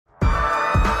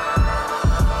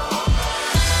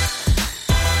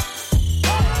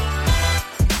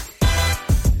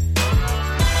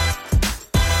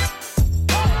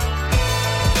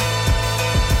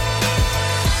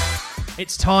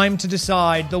It's time to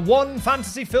decide the one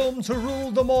fantasy film to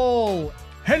rule them all.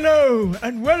 Hello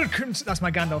and welcome to... That's my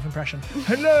Gandalf impression.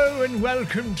 Hello and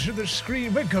welcome to the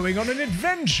screen. We're going on an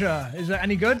adventure. Is that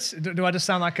any good? Do I just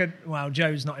sound like a... Well,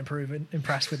 Joe's not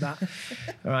impressed with that.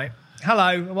 All right. Hello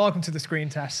and welcome to the screen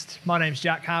test. My name's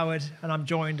Jack Howard and I'm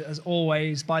joined, as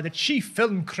always, by the chief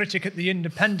film critic at The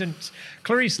Independent,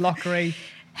 Clarice Lockery.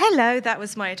 Hello, that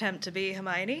was my attempt to be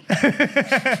Hermione.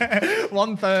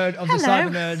 1/3 of the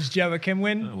Cyber Nerds, Joe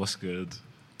Kimwin. What's good?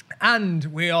 And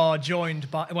we are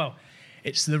joined by, well,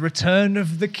 it's the return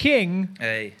of the king.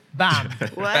 Hey. Bam.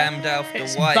 Bamdalf the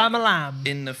It's White. Bamalam.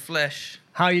 In the flesh.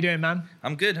 How are you doing, man?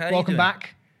 I'm good. How are you Welcome doing?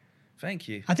 back. Thank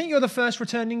you. I think you're the first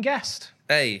returning guest.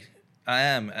 Hey, I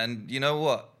am. And you know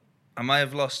what? I might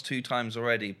have lost 2 times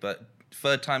already, but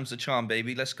third time's the charm,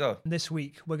 baby. Let's go. This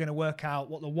week, we're going to work out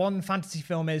what the one fantasy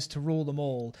film is to rule them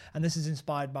all. And this is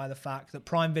inspired by the fact that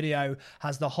Prime Video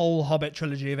has the whole Hobbit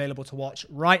trilogy available to watch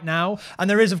right now. And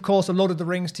there is, of course, a Lord of the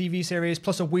Rings TV series,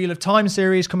 plus a Wheel of Time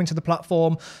series coming to the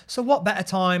platform. So what better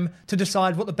time to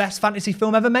decide what the best fantasy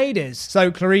film ever made is?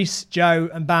 So Clarice, Joe,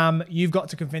 and Bam, you've got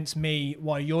to convince me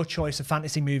why your choice of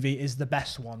fantasy movie is the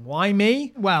best one. Why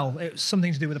me? Well, it's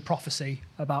something to do with a prophecy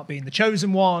about being the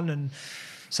chosen one and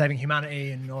saving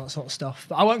humanity and all that sort of stuff.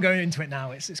 But I won't go into it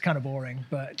now. It's kind of boring.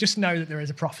 But just know that there is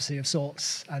a prophecy of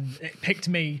sorts, and it picked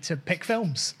me to pick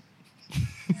films.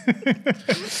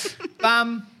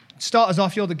 Bam, start us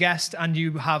off. You're the guest, and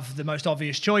you have the most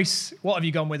obvious choice. What have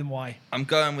you gone with and why? I'm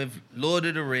going with Lord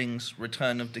of the Rings,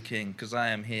 Return of the King, because I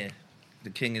am here.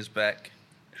 The king is back.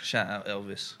 Shout out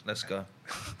Elvis. Let's go.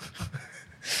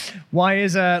 Why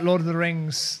is Lord of the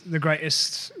Rings the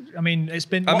greatest? I mean, it's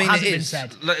been. What hasn't been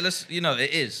said? Let's,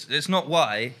 it is. It's not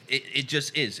why. It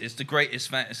just is. It's the greatest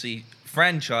fantasy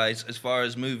franchise as far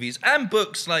as movies and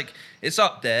books. Like, it's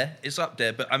up there. It's up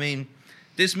there. But I mean,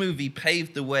 this movie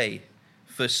paved the way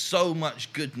for so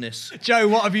much goodness. Joe,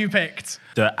 what have you picked?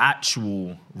 The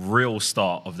actual real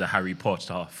start of the Harry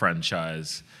Potter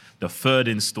franchise, the third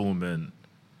installment,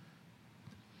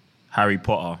 Harry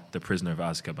Potter, The Prisoner of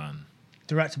Azkaban.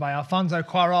 Directed by Alfonso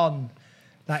Cuarón.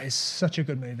 That is such a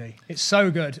good movie. It's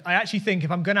so good. I actually think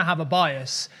if I'm going to have a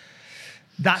bias,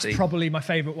 that's probably my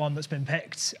favourite one that's been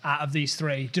picked out of these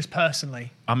 3, just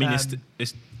personally. I mean, it's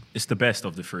the best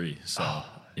of the 3, so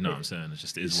you know what I'm saying? It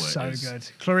just is what it is. So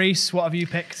good. Clarice, what have you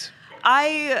picked?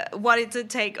 I wanted to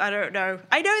take, I don't know.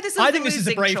 I know this is I think this is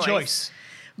a brave choice.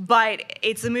 But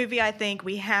it's a movie I think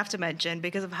we have to mention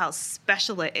because of how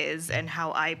special it is and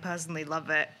how I personally love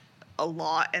it a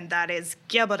lot, and that is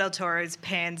Guillermo del Toro's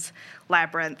Pan's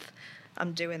Labyrinth.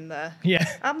 I'm doing the... Yeah.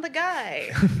 I'm the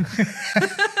guy.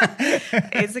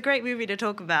 It's a great movie to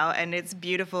talk about, and it's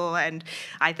beautiful, and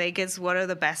I think it's one of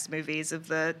the best movies of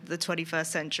the 21st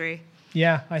century.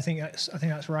 Yeah, I think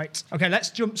that's right. Okay, let's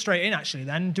jump straight in, actually,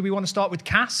 then. Do we want to start with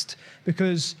cast?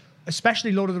 Because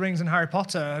especially Lord of the Rings and Harry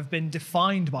Potter have been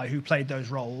defined by who played those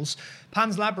roles.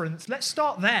 Pan's Labyrinth, let's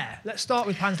start there. Let's start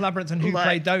with Pan's Labyrinth and who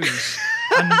played those.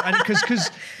 and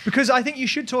because I think you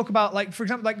should talk about, like, for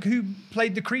example, like who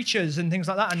played the creatures and things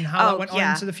like that, and how that went on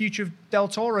into the future of Del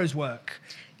Toro's work.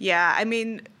 Yeah, I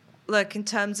mean, look, in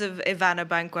terms of Ivana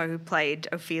Banquo, who played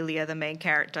Ophelia, the main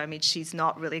character, I mean, she's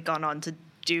not really gone on to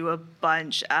do a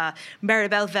bunch.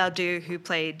 Maribel Verdú, who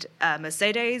played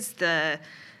Mercedes, the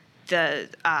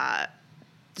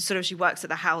sort of, she works at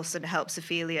the house and helps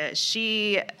Ophelia.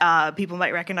 She, people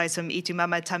might recognize from Y Tu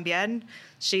Mamá También.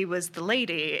 She was the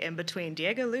lady in between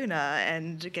Diego Luna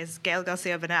and, I guess, Gael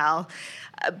Garcia Bernal.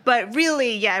 But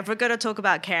really, yeah, if we're going to talk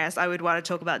about cast, I would want to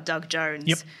talk about Doug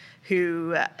Jones,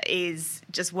 who is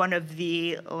just one of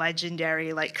the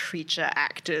legendary, like, creature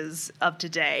actors of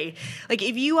today. Like,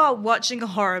 if you are watching a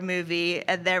horror movie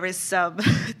and there is some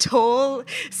tall,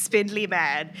 spindly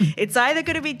man, it's either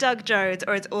going to be Doug Jones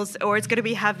or it's going to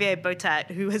be Javier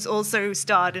Botet, who has also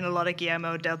starred in a lot of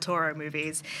Guillermo del Toro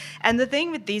movies. And the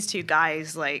thing with these 2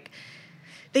 guys, like,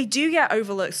 they do get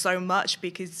overlooked so much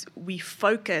because we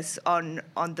focus on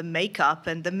the makeup,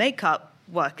 and the makeup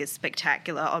work is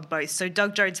spectacular on both. So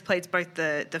Doug Jones plays both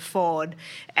the faun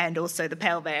and also the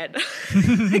pale man,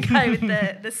 the guy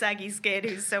with the saggy skin,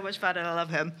 who's so much fun, and I love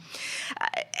him.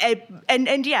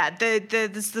 And yeah,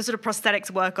 the sort of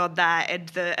prosthetics work on that, and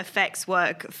the effects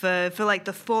work for like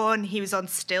the faun. He was on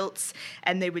stilts,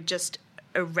 and they would just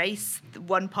erase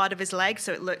one part of his leg,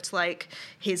 so it looked like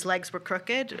his legs were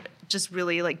crooked. Just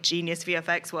really, like, genius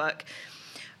VFX work.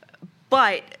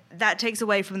 But that takes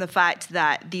away from the fact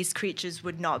that these creatures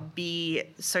would not be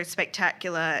so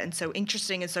spectacular and so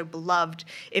interesting and so beloved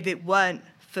if it weren't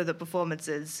for the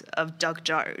performances of Doug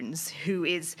Jones, who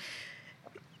is,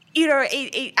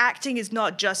 acting is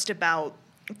not just about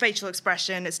facial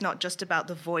expression. It's not just about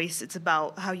the voice. It's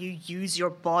about how you use your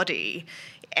body.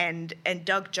 And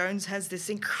Doug Jones has this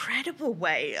incredible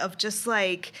way of just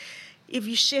like, if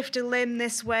you shift a limb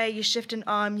this way, you shift an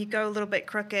arm, you go a little bit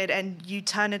crooked, and you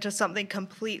turn into something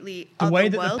completely otherworldly. The way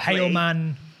that the pale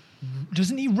man,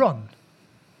 doesn't he run?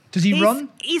 Does he run?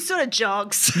 He sort of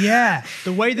jogs. Yeah,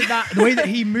 the way that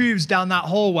he moves down that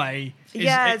hallway.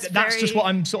 That's very... just what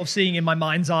I'm sort of seeing in my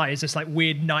mind's eye. Is this like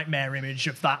weird nightmare image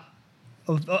of that,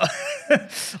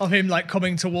 of him like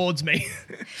coming towards me.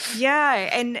 Yeah,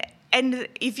 and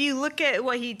if you look at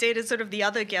what he did in sort of the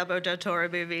other Guillermo del Toro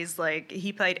movies, like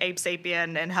he played Abe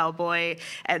Sapien and Hellboy,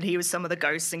 and he was some of the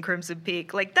ghosts in Crimson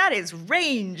Peak. Like that is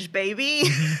range, baby.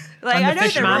 Like I know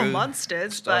they're all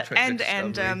monsters, Star but Trek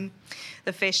and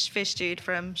the fish dude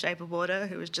from Shape of Water,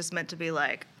 who was just meant to be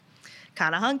like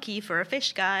kind of hunky for a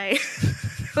fish guy.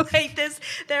 Like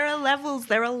there are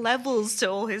levels to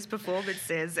all his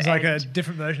performances. It's like a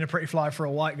different version of Pretty Fly for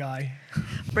a white guy.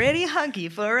 Pretty hunky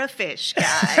for a fish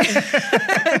guy.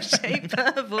 Shape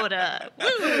of Water.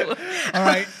 Woo! All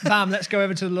right, Bam, let's go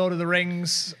over to the Lord of the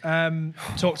Rings.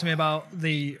 Talk to me about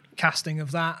the casting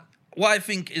of that. What I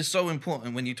think is so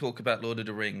important when you talk about Lord of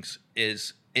the Rings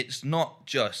is it's not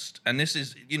just, and this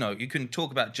is, you know, you can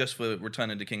talk about just for Return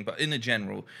of the King, but in a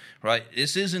general, right?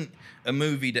 This isn't a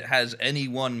movie that has any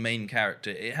one main character.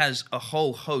 It has a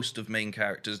whole host of main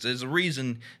characters. There's a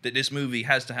reason that this movie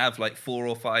has to have like 4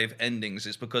 or 5 endings.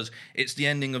 It's because it's the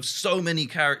ending of so many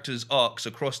characters' arcs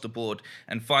across the board,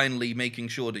 and finally making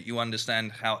sure that you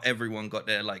understand how everyone got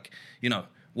there, like, you know,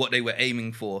 what they were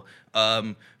aiming for.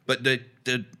 But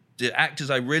the actors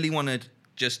I really want to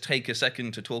just take a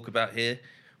second to talk about here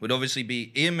would obviously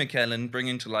be Ian McKellen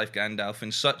bringing to life Gandalf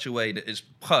in such a way that is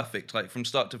perfect, like from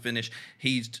start to finish.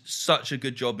 He's such a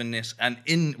good job in this, and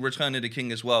in Return of the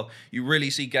King as well. You really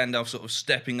see Gandalf sort of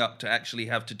stepping up to actually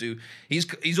have to do.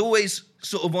 He's always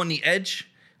sort of on the edge,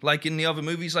 like in the other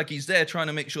movies, like he's there trying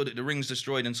to make sure that the ring's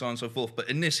destroyed and so on and so forth. But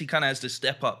in this, he kind of has to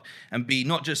step up and be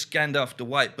not just Gandalf the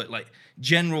White, but like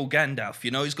General Gandalf.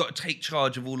 You know, he's got to take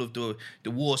charge of all of the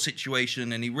war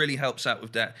situation, and he really helps out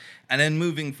with that. And then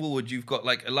moving forward, you've got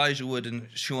like Elijah Wood and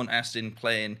Sean Astin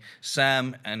playing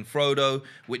Sam and Frodo,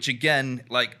 which again,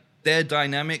 like their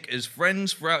dynamic as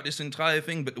friends throughout this entire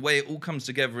thing, but the way it all comes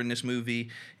together in this movie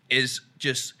is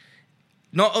just,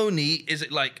 not only is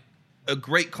it like a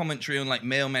great commentary on like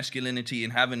male masculinity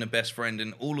and having a best friend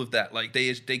and all of that. Like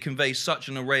they convey such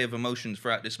an array of emotions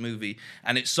throughout this movie,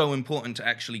 and it's so important to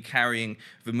actually carrying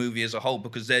the movie as a whole,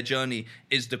 because their journey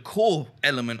is the core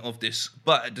element of this.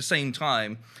 But at the same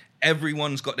time,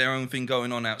 everyone's got their own thing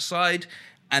going on outside,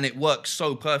 and it works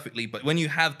so perfectly. But when you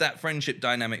have that friendship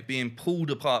dynamic being pulled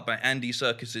apart by Andy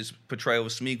Serkis's portrayal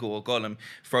of Smeagol or Gollum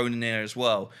thrown in there as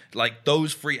well, like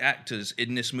those 3 actors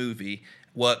in this movie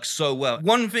works so well.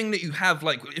 One thing that you have,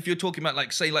 like if you're talking about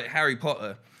like say like Harry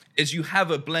Potter, is you have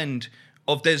a blend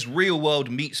of there's real world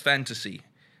meets fantasy.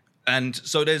 And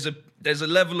so there's a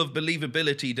level of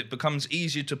believability that becomes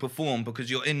easier to perform because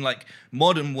you're in like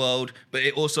modern world, but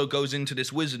it also goes into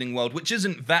this wizarding world, which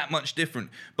isn't that much different.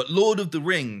 But Lord of the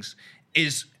Rings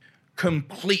is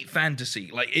complete fantasy.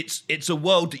 Like it's a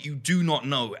world that you do not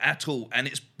know at all, and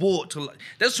it's brought to life.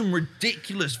 There's some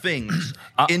ridiculous things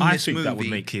in this movie that would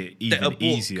make it even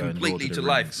easier completely in Lord of to the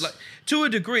life, Rings. like to a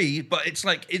degree. But it's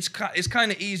like it's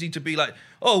kind of easy to be like,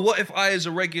 oh, what if I as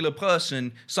a regular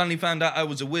person suddenly found out I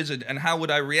was a wizard, and how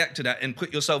would I react to that? And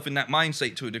put yourself in that mind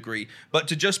state to a degree. But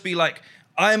to just be like,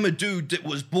 I'm a dude that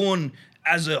was born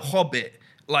as a hobbit,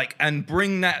 like, and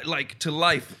bring that like to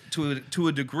life to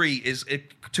a degree is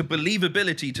to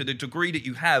believability to the degree that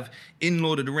you have in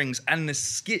Lord of the Rings, and the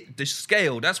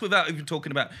scale. That's without even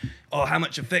talking about how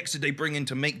much effects did they bring in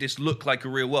to make this look like a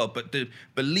real world. But the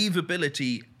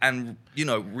believability and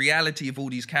reality of all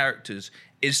these characters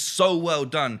is so well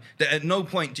done that at no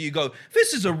point do you go,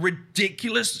 this is a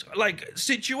ridiculous like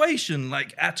situation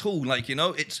like at all. Like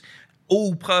it's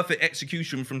all perfect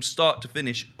execution from start to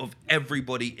finish of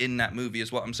everybody in that movie is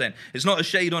what I'm saying. It's not a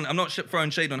shade on, I'm not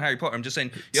throwing shade on Harry Potter. I'm just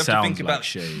saying you have to think about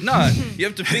shade. No, you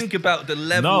have to think about the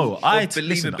level of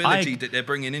believability that they're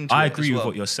bringing into it. I agree with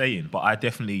what you're saying, but I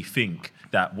definitely think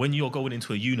that when you're going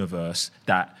into a universe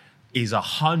that is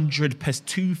 100%,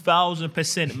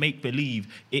 2,000% make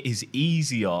believe, it is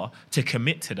easier to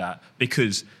commit to that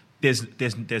because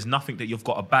there's nothing that you've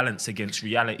got to balance against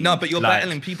reality. No, but you're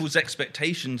battling people's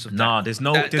expectations of that. No, there's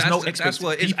no expectations. That's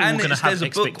what it is. And there's a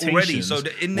book already, so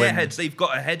that in their heads they've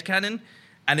got a headcanon,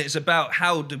 and it's about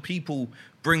how do people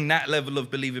bring that level of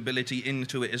believability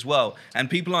into it as well. And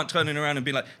people aren't turning around and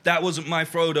being like, that wasn't my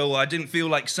Frodo, or I didn't feel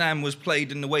like Sam was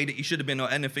played in the way that he should have been, or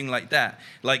anything like that.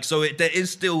 Like, so there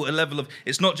is still a level of,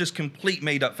 it's not just complete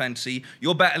made-up fantasy.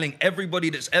 You're battling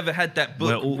everybody that's ever had that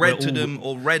book read to them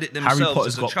or read it themselves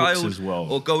as a child as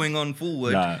well. or going on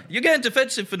forward. You're getting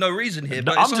defensive for no reason here.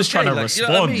 But I'm just trying to respond.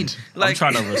 You know what I mean? I'm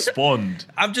trying to respond.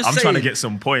 I'm just saying, trying to get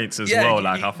some points as well.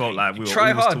 Like, I felt like we were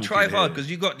try hard, here. because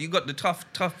you got the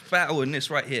tough battle in this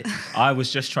right here. I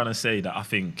was just trying to say that I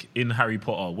think in Harry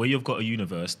Potter, where you've got a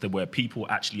universe where people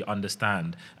actually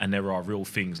understand and there are real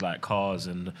things like cars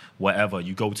and whatever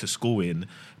you go to school in,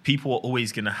 people are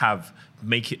always going to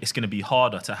it's going to be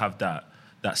harder to have that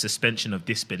suspension of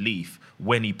disbelief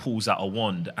when he pulls out a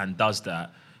wand and does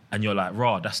that, and you're like,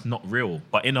 rah, that's not real.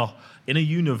 But in a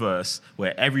universe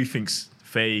where everything's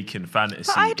fake and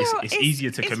fantasy, it's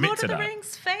easier to commit to that. Is Lord of the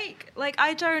Rings fake? Like,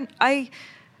 I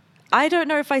don't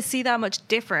know if I see that much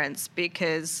difference,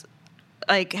 because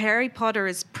like Harry Potter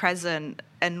is present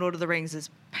and Lord of the Rings is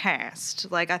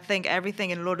past. Like, I think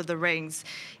everything in Lord of the Rings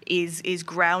is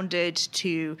grounded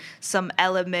to some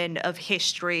element of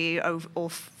history or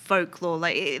folklore.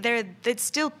 Like, it's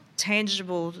still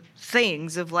tangible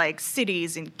things of like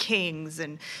cities and kings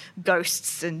and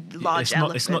ghosts and large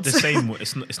elephants. It's not the same.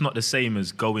 It's not the same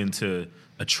as going to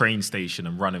a train station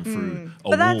and running through a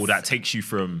wall that takes you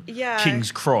from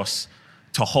King's Cross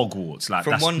to Hogwarts. Like,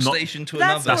 from one station to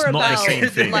another. That's not the same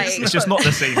thing. Like, it's just not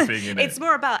the same thing, innit? It's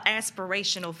more about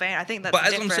aspirational fan. I think that's But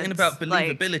the as I'm saying about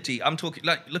believability, like, I'm talking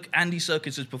like, look, Andy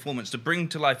Serkis's performance to bring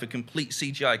to life a complete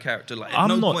CGI character. Like,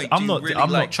 I'm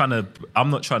not trying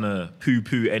to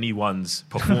poo-poo anyone's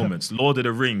performance. Lord of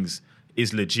the Rings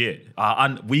is legit.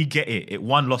 And we get it. It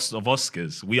won lots of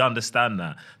Oscars. We understand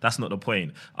that. That's not the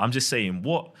point. I'm just saying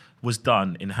what was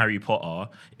done in Harry Potter,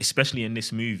 especially in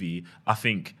this movie, I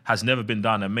think has never been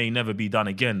done and may never be done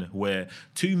again, where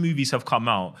 2 movies have come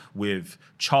out with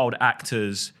child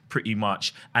actors pretty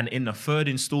much, and in the 3rd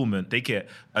installment, they get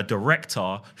a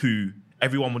director who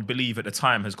everyone would believe at the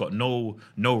time has got no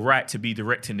right to be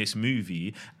directing this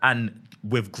movie, and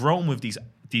we've grown with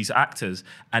these actors,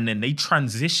 and then they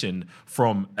transition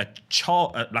from a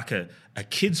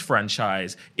kids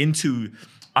franchise into,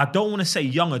 I don't want to say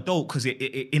young adult, because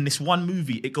in this one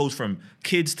movie it goes from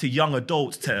kids to young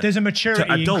adults to there's a maturity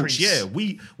to adults. Increase.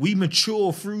 Yeah, we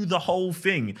mature through the whole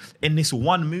thing in this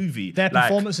one movie. Their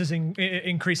performances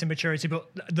increase in maturity, but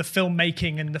the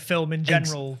filmmaking and the film in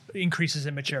general increases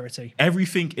in maturity.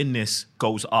 Everything in this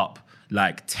goes up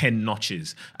like 10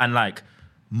 notches, and like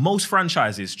most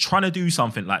franchises trying to do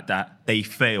something like that, they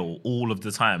fail all of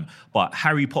the time. But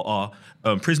Harry Potter,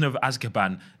 Prisoner of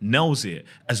Azkaban, nails it,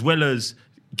 as well as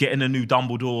getting a new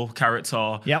Dumbledore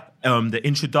character, the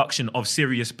introduction of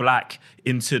Sirius Black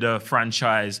into the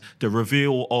franchise, the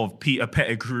reveal of Peter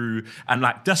Pettigrew, and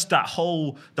like just the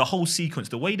whole sequence,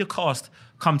 the way the cast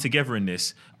come together in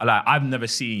this, like I've never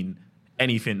seen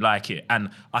anything like it. And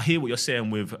I hear what you're saying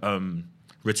with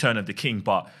Return of the King,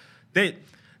 but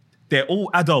they're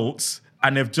all adults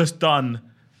and they've just done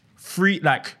three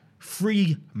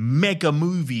mega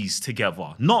movies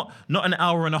together. Not an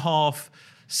hour and a half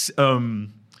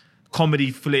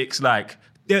comedy flicks. Like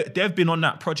they've been on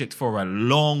that project for a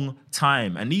long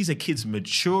time, and these are kids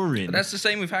maturing. But that's the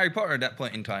same with Harry Potter at that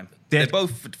point in time. They're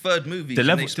both 3rd movies, and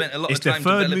they spent a lot of it's time the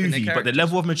 3rd developing movie, their but the characters.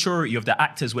 level of maturity of the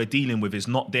actors we're dealing with is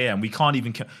not there, and you can't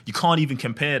even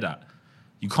compare that.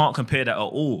 You can't compare that at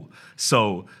all.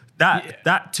 So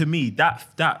that to me,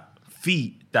 that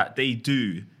feat that they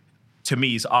do, to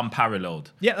me, is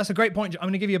unparalleled. Yeah, that's a great point. I'm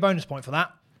going to give you a bonus point for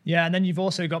that. Yeah, and then you've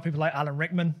also got people like Alan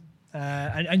Rickman,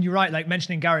 and you're right, like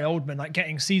mentioning Gary Oldman, like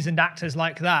getting seasoned actors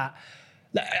like that.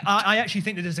 I actually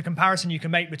think that there's a comparison you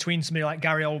can make between somebody like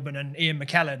Gary Oldman and Ian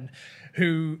McKellen,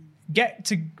 who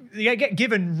get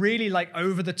given really like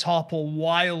over the top or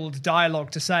wild dialogue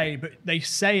to say, but they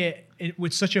say it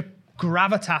with such a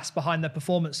gravitas behind their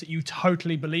performance that you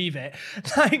totally believe it.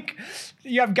 Like,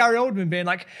 you have Gary Oldman being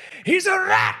like, he's a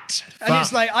rat! And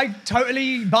it's like, I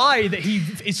totally buy that he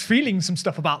is feeling some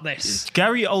stuff about this.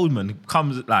 Gary Oldman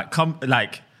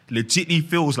legitimately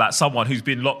feels like someone who's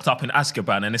been locked up in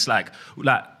Azkaban, and it's like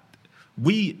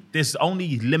there's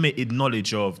only limited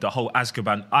knowledge of the whole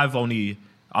Azkaban. I've only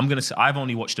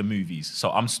watched the movies,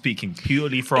 so I'm speaking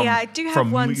purely from I do have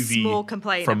from one movie, small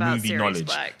complaint from about movie Sirius knowledge.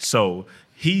 Black. So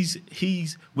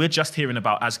we're just hearing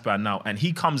about Azkaban now, and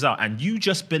he comes out, and you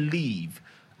just believe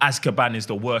Azkaban is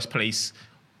the worst place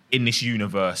in this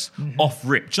universe, off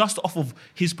rip, just off of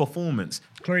his performance.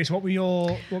 Clarice, what were you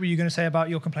going to say about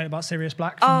your complaint about Sirius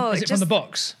Black? Is it from the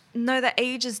books? No, the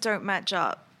ages don't match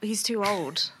up. He's too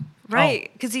old.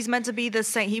 Right, because he's meant to be the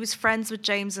same. He was friends with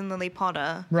James and Lily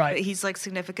Potter. Right. But he's like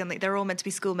significantly, they're all meant to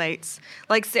be schoolmates.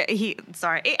 Like,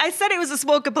 sorry, I said it was a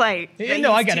small complaint.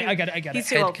 No, I get it. He's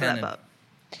too old for that, Headcanon. but.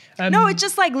 No, it's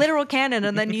just like literal canon,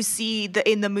 and then you see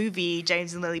in the movie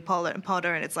James and Lily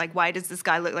Potter, and it's like, why does this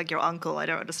guy look like your uncle? I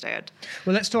don't understand.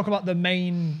 Well, let's talk about the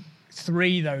main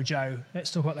three, though, Joe.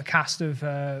 Let's talk about the cast of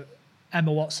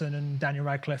Emma Watson and Daniel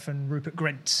Radcliffe and Rupert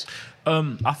Grint.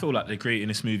 I feel like they're great in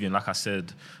this movie, and like I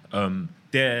said,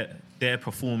 their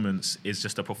performance is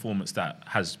just a performance that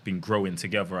has been growing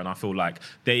together, and I feel like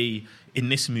in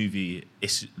this movie,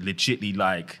 it's legitly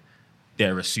like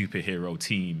they're a superhero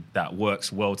team that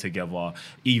works well together,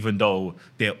 even though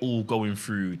they're all going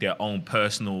through their own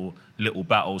personal little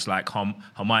battles. Like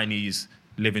Hermione's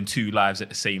living two lives at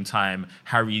the same time.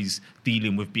 Harry's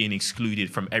dealing with being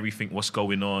excluded from everything what's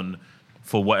going on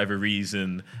for whatever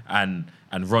reason, and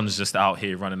Ron's just out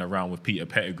here running around with Peter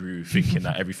Pettigrew thinking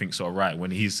that everything's all right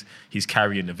when he's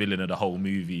carrying the villain of the whole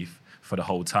movie for the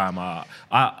whole time.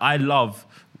 I love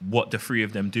what the three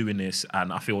of them do in this,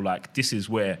 and I feel like this is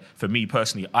where, for me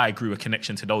personally, I grew a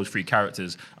connection to those three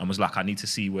characters and was like, I need to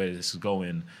see where this is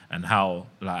going and how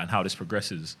this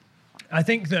progresses. I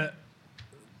think that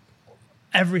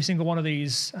every single one of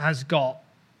these has got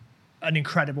an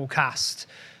incredible cast.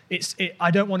 I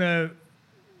don't want to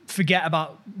forget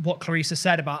about what Clarissa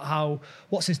said about how,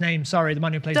 what's his name? Sorry, the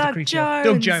man who plays the creature.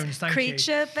 Doug Jones, thank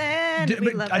Creature you. fan.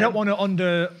 We love I don't him. want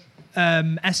to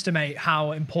estimate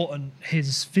how important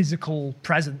his physical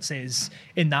presence is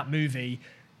in that movie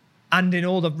and in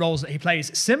all the roles that he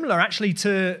plays. Similar, actually,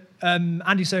 to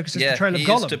Andy Serkis's portrayal of Gollum.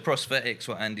 Yeah, he is to prosthetics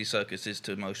what Andy Serkis is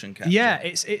to motion capture. Yeah,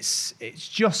 it's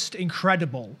just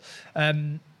incredible.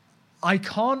 I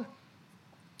can't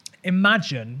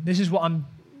imagine, this is what I'm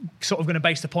sort of going to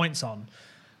base the points on,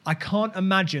 I can't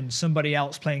imagine somebody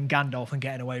else playing Gandalf and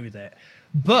getting away with it.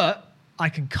 But I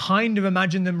can kind of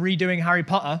imagine them redoing Harry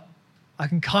Potter. I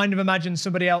can kind of imagine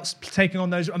somebody else taking on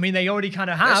those. I mean, they already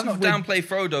kind of have. Let's not downplay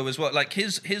Frodo as well. Like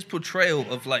his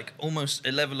portrayal of like almost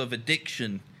a level of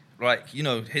addiction, like, you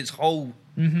know, his whole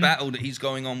battle that he's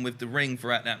going on with the ring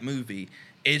throughout that movie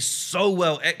is so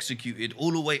well executed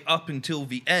all the way up until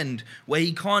the end, where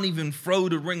he can't even throw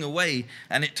the ring away,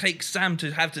 and it takes Sam to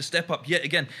have to step up yet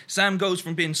again. Sam goes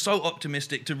from being so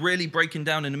optimistic to really breaking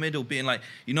down in the middle, being like,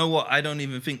 you know what, I don't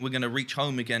even think we're going to reach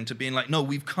home again, to being like, no,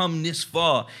 we've come this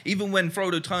far. Even when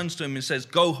Frodo turns to him and says,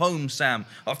 go home, Sam,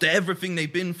 after everything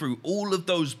they've been through, all of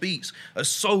those beats are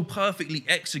so perfectly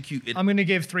executed. I'm going to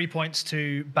give 3 points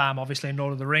to Bam, obviously, in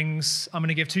Lord of the Rings. I'm going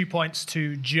to give 2 points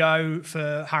to Joe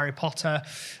for Harry Potter.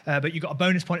 But you got a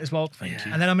bonus point as well. Thank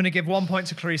you. And then I'm going to give 1 point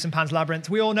to Clarice and Pan's Labyrinth.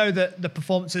 We all know that the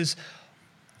performances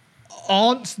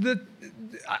aren't the...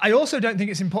 I also don't think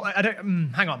it's important...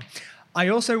 hang on. I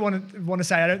also want to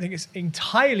say I don't think it's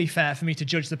entirely fair for me to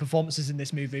judge the performances in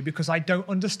this movie because I don't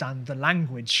understand the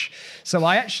language. So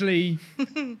I actually...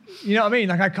 you know what I mean?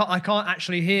 Like I can't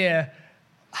actually hear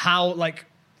how, like,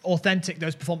 authentic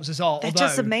those performances are. They're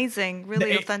just amazing,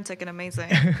 really authentic and amazing.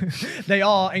 They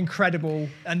are incredible,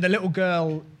 and the little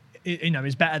girl, you know,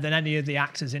 is better than any of the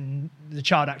actors in the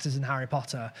child actors in Harry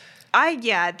Potter.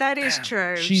 Yeah, that is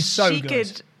true. She's so she good.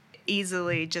 Could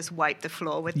easily just wipe the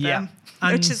floor with Yeah. them,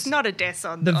 And which is not a diss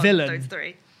on the villain. those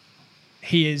three.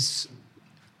 He is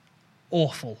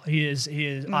awful. He is.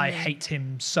 I hate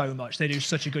him so much. They do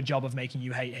such a good job of making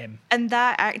you hate him. And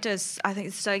that actor, I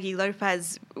think Sergi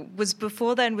Lopez, was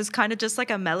before then was kind of just like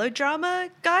a melodrama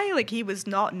guy. Like he was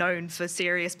not known for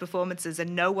serious performances,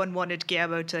 and no one wanted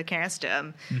Guillermo to cast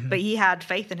him. But he had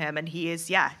faith in him, and he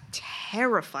is,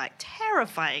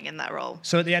 terrifying in that role.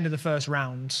 So at the end of the first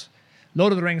round,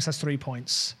 Lord of the Rings has 3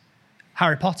 points,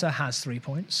 Harry Potter has 3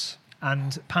 points,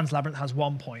 and Pan's Labyrinth has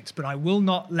 1 point. But I will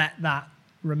not let that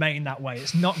remain that way.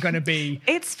 It's not going to be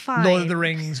It's fine. Lord of the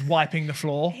Rings wiping the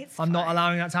floor. It's I'm not fine.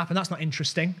 allowing that to happen. That's not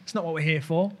interesting. It's not what we're here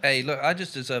for. Hey, look, I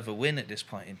just deserve a win at this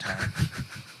point in time.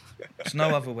 There's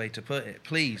no other way to put it.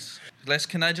 Please,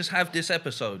 can I just have this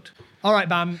episode? All right,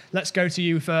 Bam, let's go to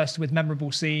you first with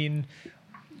memorable scene.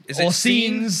 Is Or it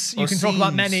scenes. You or can talk about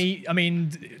scenes? many. I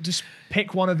mean, just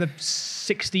pick one of the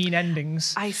 16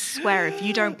 endings. I swear, if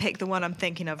you don't pick the one I'm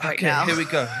thinking of right Okay, now. here we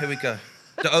go.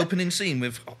 The opening scene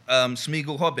with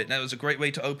Smeagol Hobbit, that was a great way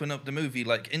to open up the movie.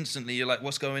 Like, instantly, you're like,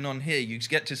 what's going on here? You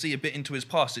get to see a bit into his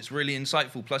past. It's really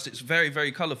insightful. Plus, it's very,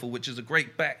 very colourful, which is a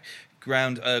great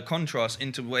contrast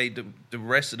into the way the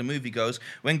rest of the movie goes.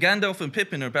 When Gandalf and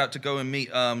Pippin are about to go and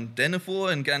meet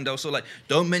Denethor, and Gandalf's all like,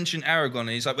 don't mention Aragorn.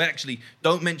 And he's like, well, actually,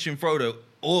 don't mention Frodo.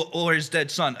 Or his dead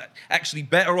son. Actually,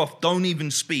 better off, don't even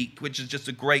speak, which is just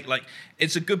a great,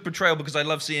 it's a good portrayal because I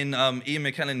love seeing Ian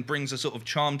McKellen brings a sort of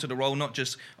charm to the role, not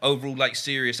just overall,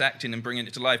 serious acting and bringing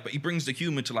it to life, but he brings the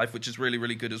humor to life, which is really,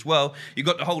 really good as well. You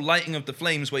got the whole lighting of the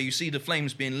flames where you see the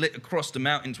flames being lit across the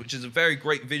mountains, which is a very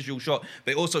great visual shot,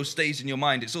 but it also stays in your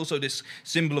mind. It's also this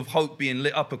symbol of hope being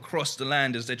lit up across the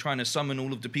land as they're trying to summon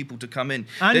all of the people to come in.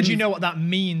 And then you know what that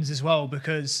means as well,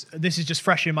 because this is just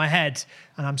fresh in my head,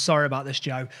 and I'm sorry about this,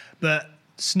 Joe, but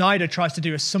Snyder tries to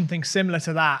do something similar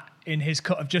to that in his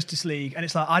cut of Justice League, and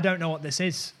it's like, I don't know what this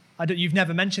is. You've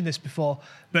never mentioned this before,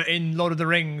 but in Lord of the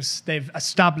Rings, they've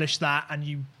established that, and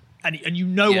you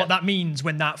know what that means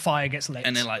when that fire gets lit.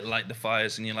 And then light the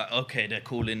fires, and you're like, okay, they're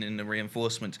calling in the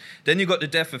reinforcements. Then you've got the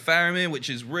death of Faramir,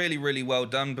 which is really, really well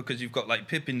done because you've got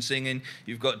Pippin singing,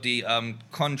 you've got the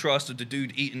contrast of the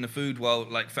dude eating the food while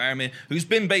Faramir, who's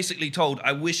been basically told,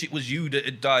 I wish it was you that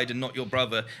had died and not your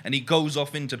brother, and he goes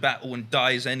off into battle and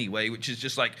dies anyway, which is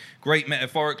just great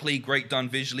metaphorically, great done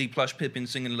visually, plus Pippin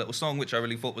singing a little song, which I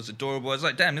really thought was adorable. I was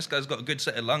like, damn, this guy's got a good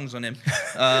set of lungs on him.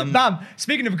 Bam,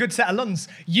 speaking of a good set of lungs,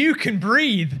 you can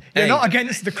breathe. You're not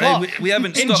against the clock. We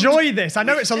haven't stopped. Enjoy this. I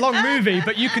know it's a long movie,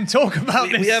 but you can talk about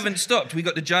this. We haven't stopped. We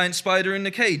got the giant spider in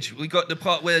the cage. We got the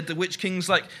part where the Witch King's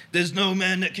like, there's no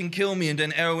man that can kill me. And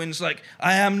then Erwin's like,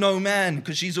 I am no man,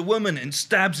 because she's a woman, and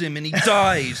stabs him and he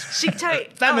dies.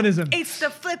 Feminism. It's the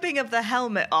flipping of the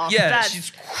helmet off. Yeah,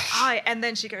 and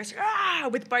then she goes,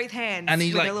 with both hands. And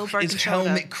he with a little broken his shoulder.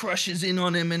 helmet crushes in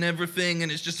on him and everything,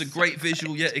 and it's just a great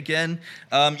visual yet again.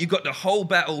 You got the whole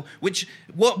battle, which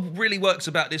what really works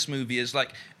about this movie is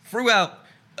throughout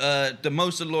the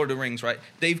most of Lord of the Rings, right?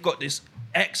 They've got this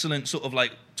excellent sort of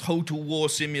Total War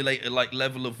simulator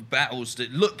level of battles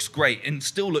that looks great and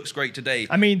still looks great today.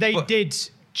 I mean, they did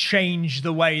change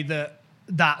the way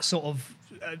that sort of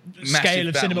scale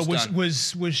of cinema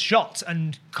was shot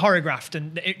and choreographed,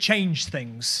 and it changed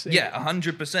things. Yeah,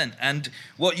 100%. And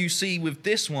what you see with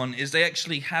this one is they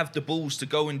actually have the balls to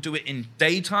go and do it in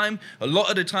daytime. A lot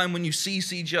of the time when you see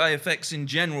CGI effects in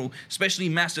general, especially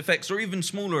mass effects or even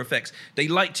smaller effects, they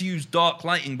like to use dark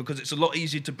lighting because it's a lot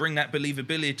easier to bring that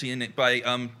believability in it by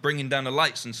bringing down the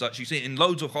lights and such. You see it in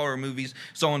loads of horror movies,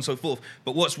 so on and so forth.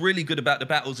 But what's really good about the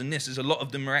battles in this is a lot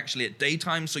of them are actually at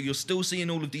daytime, so you're still seeing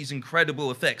all of these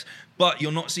incredible effects, but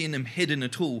you're not seeing them hidden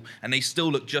at all, and they still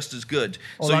look just as good.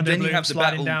 Orlando so then Bloom you have the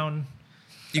battle down.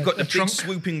 You've got the big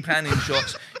swooping panning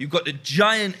shots. You've got the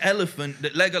giant elephant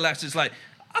that Legolas is like,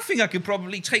 I think I could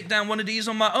probably take down one of these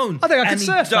on my own. I think I could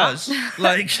surf does. that.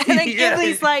 And then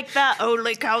Gimli's like, that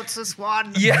only counts as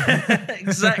one. Yeah,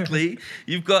 exactly.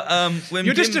 You've got when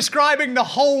you're just describing the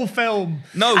whole film.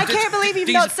 No, I can't believe you've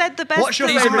not said the best. What's your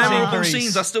these are favourite memorable scenes?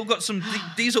 scenes. I still got some.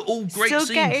 These are all great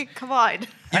scenes. Come on.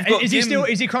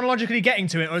 Is he chronologically getting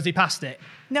to it, or is he past it?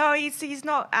 No, he's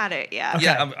not at it yet. Okay.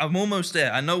 Yeah, I'm almost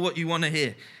there. I know what you want to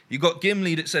hear. You got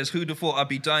Gimli that says, who'd have thought I'd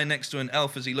be dying next to an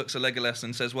elf, as he looks at Legolas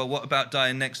and says, well, what about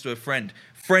dying next to a friend?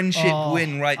 Friendship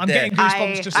win right I'm there. getting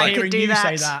goosebumps just hearing you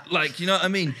say that. You know what I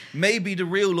mean? Maybe the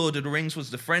real Lord of the Rings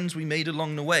was the friends we made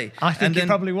along the way. I think it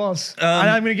probably was. And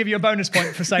I'm going to give you a bonus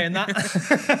point for saying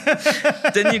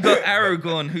that. Then you got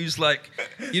Aragorn, who's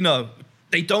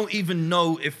they don't even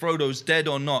know if Frodo's dead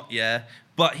or not, yeah?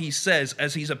 But he says,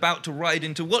 as he's about to ride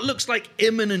into what looks like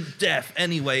imminent death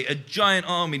anyway, a giant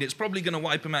army that's probably going to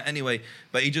wipe him out anyway,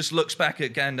 but he just looks back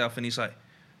at Gandalf and he's like,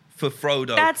 for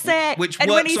Frodo. That's it. Which and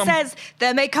when he says,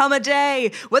 there may come a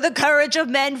day where the courage of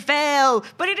men fail,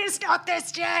 but it is not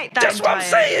this day. That's what I'm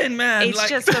saying, man. It's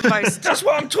just the most... That's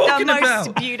what I'm talking about.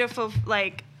 The most beautiful,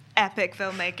 epic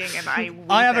filmmaking, and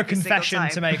I have a confession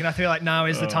to make, and I feel like now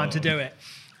is the time to do it.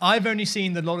 I've only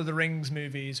seen the Lord of the Rings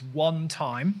movies one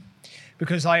time,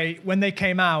 because when they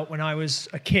came out when I was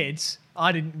a kid,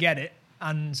 I didn't get it.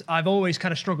 And I've always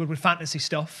kind of struggled with fantasy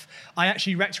stuff. I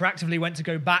actually retroactively went to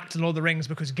go back to Lord of the Rings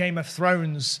because Game of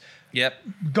Thrones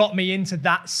got me into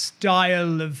that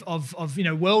style of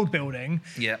world building.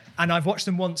 Yep. And I've watched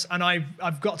them once, and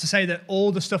I've got to say that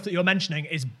all the stuff that you're mentioning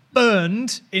is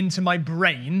burned into my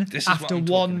brain after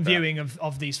one viewing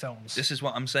of these films. This is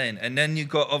what I'm saying. And then you've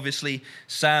got, obviously,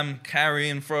 Sam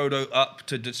carrying Frodo up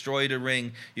to destroy the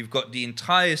ring. You've got the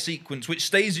entire sequence, which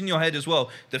stays in your head as well.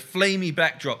 The flamey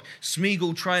backdrop.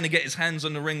 Smeagol trying to get his hands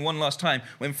on the ring one last time.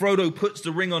 When Frodo puts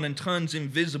the ring on and turns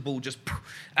invisible just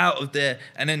out of there.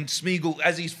 And then Smeagol,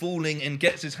 as he's falling and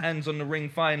gets his hands on the ring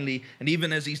finally, and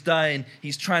even as he's dying,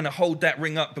 he's trying to hold that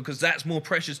ring up because that's more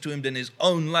precious to him than his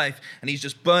own life, and he's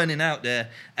just burning out there.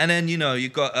 And then, you know,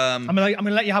 you've got... I'm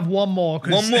gonna let you have one more.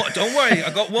 One more. Don't worry,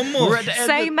 I got one more.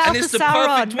 Say Mouth of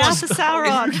Sauron. Mouth of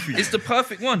Sauron. It's the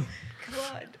perfect one.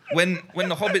 When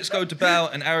the hobbits go to bow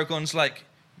and Aragorn's like,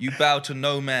 you bow to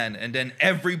no man, and then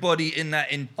everybody in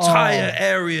that entire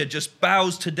area just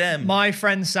bows to them. My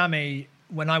friend Sammy,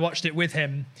 when I watched it with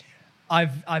him,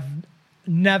 I've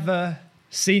never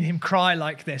seen him cry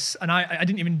like this, and I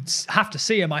didn't even have to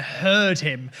see him. I heard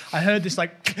him. I heard this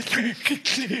like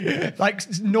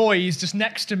noise just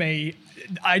next to me.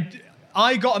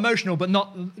 I got emotional, but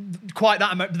not quite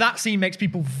that emotional. That scene makes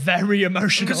people very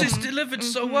emotional. Because it's delivered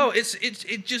so well.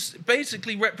 It just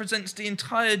basically represents the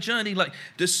entire journey. Like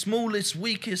the smallest,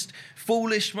 weakest,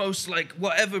 foolish, most like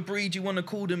whatever breed you want to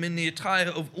call them in the entire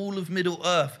of all of Middle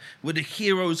Earth were the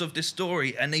heroes of this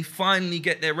story. And they finally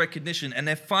get their recognition and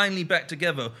they're finally back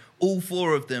together. All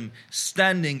four of them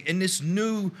standing in this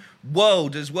new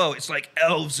world as well. It's like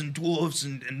elves and dwarves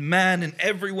and man and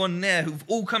everyone there who've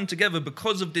all come together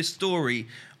because of this story,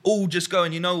 all just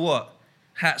going, you know what?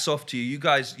 Hats off to you. You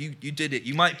guys, you did it.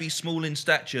 You might be small in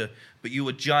stature, but you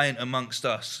were giant amongst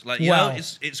us. Like, you know,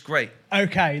 it's great.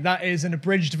 Okay, that is an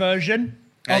abridged version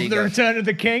of The Return of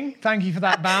the King. Thank you for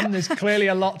that, Bam. There's clearly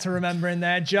a lot to remember in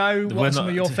there. Joe, what are some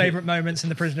of your favourite moments in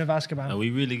The Prisoner of Azkaban? Are we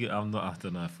really... I don't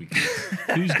know if we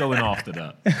can... Who's going after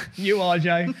that? You are,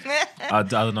 Joe. I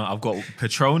don't know. I've got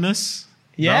Patronus.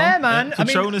 Yeah, no? man.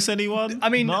 Patronus, anyone? I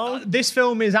mean, no? This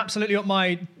film is absolutely up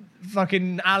my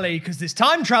fucking alley because there's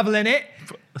time travel in it.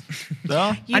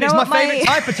 No? And it's my favourite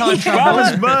type of time travel.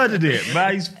 Man's murdered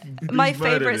it. My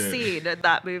favourite scene in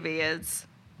that movie is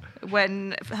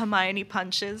when Hermione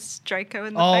punches Draco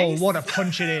in the face. Oh, what a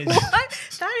punch it is. What?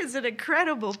 That is an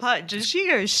incredible punch. And she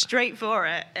goes straight for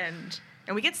it. And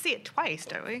we get to see it twice,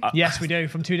 don't we? Yes, we do,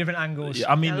 from two different angles.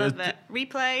 Yeah, I mean, I love it.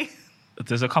 Replay.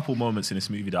 There's a couple moments in this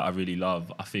movie that I really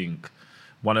love. I think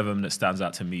one of them that stands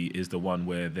out to me is the one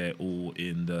where they're all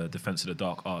in the Defense of the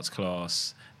Dark Arts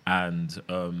class and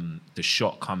the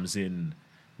shot comes in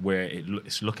where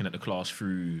it's looking at the class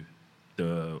through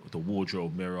the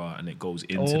wardrobe mirror and it goes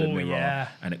into the mirror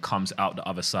and it comes out the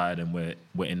other side and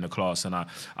we're in the class. And I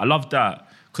love that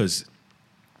because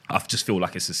I just feel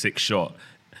like it's a sick shot.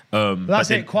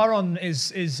 That's it. Quaron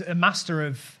is a master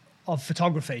of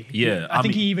photography. Yeah. I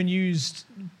think he even used,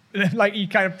 like he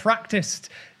kind of practiced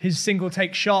his single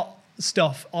take shot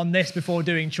stuff on this before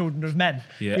doing Children of Men.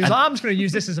 Yeah. He was like, I'm just going to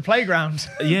use this as a playground.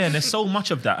 Yeah, and there's so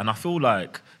much of that. And I feel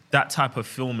like that type of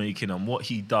filmmaking and what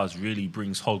he does really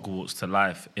brings Hogwarts to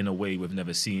life in a way we've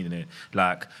never seen it.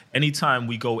 Like, anytime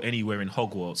we go anywhere in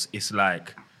Hogwarts, it's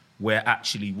like we're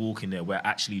actually walking there, we're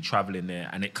actually traveling there,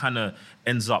 and it kind of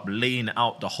ends up laying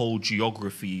out the whole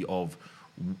geography of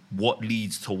what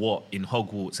leads to what in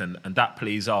Hogwarts, and that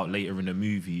plays out later in the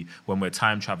movie when we're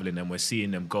time traveling and we're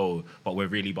seeing them go, but we're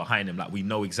really behind them. Like, we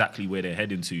know exactly where they're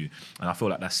heading to, and I feel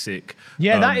like that's sick.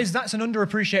 Yeah, that's an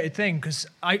underappreciated thing, because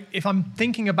if I'm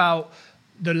thinking about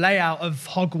the layout of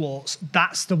Hogwarts,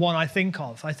 that's the one I think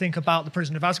of. I think about the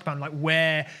Prisoner of Azkaban, like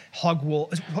where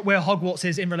Hogwarts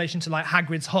is in relation to like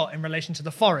Hagrid's hut, in relation to the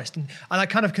forest, and I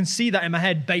kind of can see that in my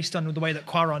head based on the way that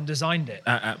Quaron designed it.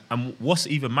 And what's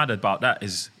even mad about that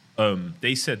is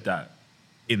they said that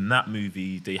in that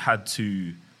movie they had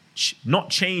to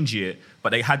not change it, but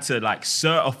they had to like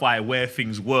certify where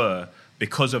things were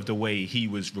because of the way he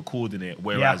was recording it.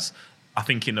 Whereas I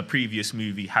think in the previous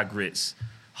movie, Hagrid's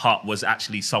hut was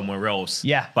actually somewhere else.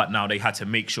 Yeah. But now they had to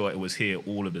make sure it was here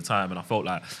all of the time. And I felt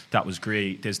like that was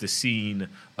great. There's the scene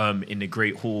in the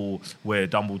Great Hall where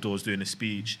Dumbledore's doing a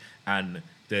speech and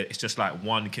it's just like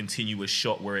one continuous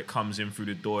shot where it comes in through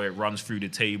the door, it runs through the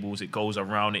tables, it goes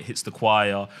around, it hits the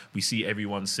choir, we see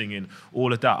everyone singing,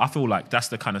 all of that. I feel like that's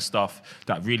the kind of stuff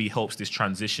that really helps this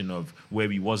transition of where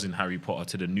we was in Harry Potter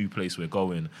to the new place we're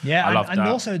going. Yeah, I love that. And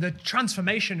also the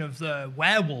transformation of the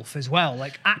werewolf as well,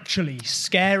 like actually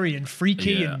scary and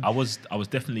freaky. Yeah, and I was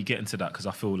definitely getting to that because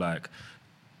I feel like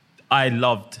I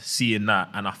loved seeing that,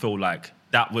 and I feel like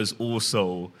that was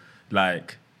also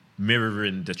like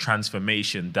mirroring the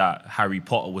transformation that Harry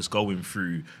Potter was going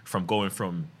through, from going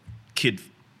from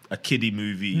a kiddie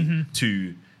movie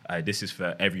to this is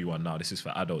for everyone now, this is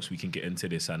for adults, we can get into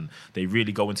this. And they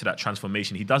really go into that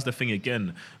transformation. He does the thing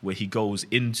again where he goes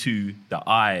into the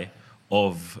eye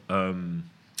of I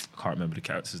can't remember the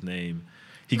character's name.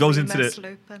 He goes into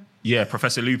Lupin.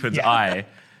 Professor Lupin's eye.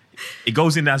 it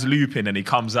goes in as Lupin and he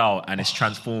comes out and it's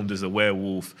transformed as a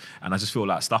werewolf. And I just feel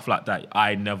like stuff like that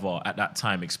I never at that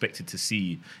time expected to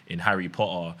see in Harry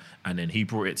Potter. And then he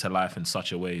brought it to life in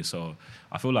such a way. So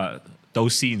I feel like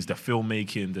those scenes, the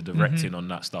filmmaking, the directing on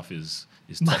that stuff is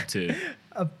top tier.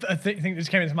 A thing that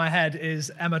just came into my head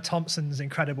is Emma Thompson's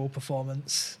incredible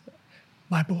performance.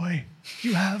 My boy,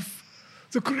 you have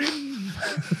the grin.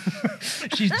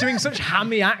 She's doing such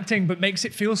hammy acting, but makes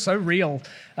it feel so real.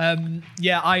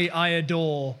 I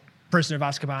adore Prisoner of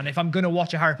Azkaban. If I'm going to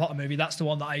watch a Harry Potter movie, that's the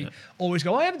one that I always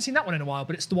go, I haven't seen that one in a while,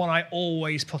 but it's the one I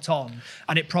always put on.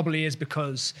 And it probably is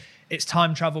because it's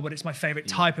time travel, but it's my favorite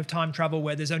type of time travel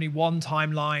where there's only one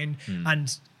timeline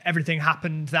and everything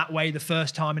happened that way the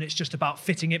first time and it's just about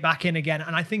fitting it back in again.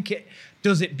 And I think it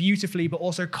does it beautifully, but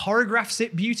also choreographs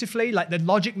it beautifully. Like the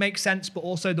logic makes sense, but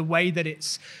also the way that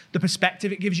it's the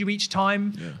perspective it gives you each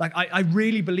time. Yeah. Like I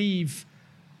really believe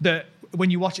that when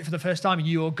you watch it for the first time,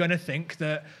 you're going to think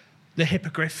that the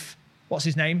hippogriff, what's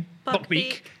his name?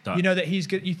 Buckbeak. You know that he's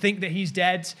good. You think that he's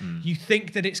dead. You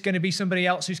think that it's going to be somebody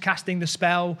else who's casting the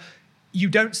spell. You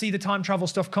don't see the time travel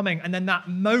stuff coming. And then that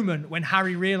moment when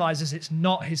Harry realizes it's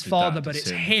not his father, but it's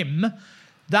him,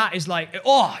 that is like,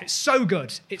 it's so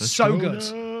good. It's so good.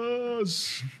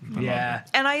 Yeah.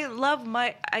 And I love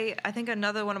I think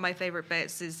another one of my favorite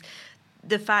bits is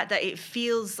the fact that it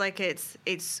feels like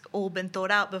it's all been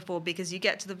thought out before, because you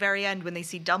get to the very end when they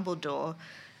see Dumbledore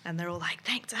and they're all like,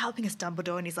 thanks for helping us,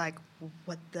 Dumbledore. And he's like,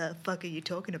 what the fuck are you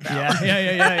talking about?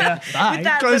 Yeah.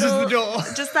 Bye. Closes the door.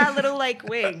 Just that little like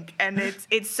wink. And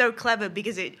it's so clever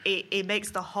because it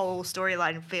makes the whole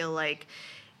storyline feel like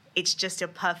it's just a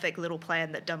perfect little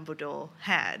plan that Dumbledore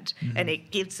had. And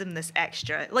it gives him this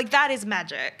extra. Like, that is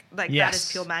magic. Like, that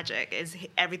is pure magic. Is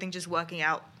everything just working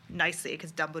out nicely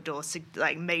because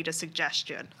Dumbledore made a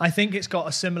suggestion. I think it's got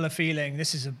a similar feeling.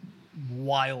 This is a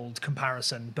wild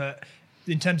comparison, but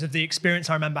in terms of the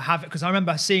experience I remember having, because I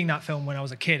remember seeing that film when I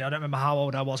was a kid. I don't remember how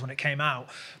old I was when it came out,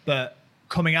 but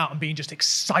coming out and being just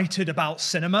excited about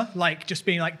cinema, like just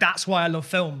being like, that's why I love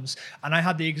films. And I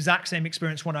had the exact same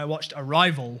experience when I watched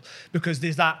Arrival, because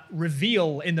there's that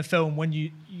reveal in the film when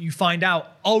you find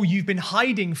out, oh, you've been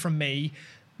hiding from me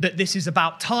that this is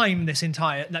about time,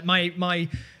 that my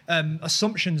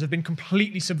assumptions have been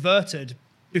completely subverted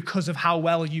because of how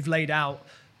well you've laid out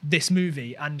this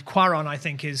movie. And Quaron, I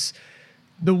think, is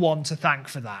the one to thank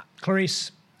for that.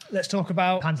 Clarice, let's talk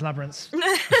about Pan's Labyrinth.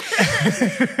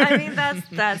 I mean,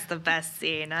 that's the best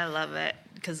scene. I love it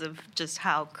because of just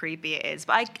how creepy it is.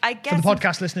 But I guess for the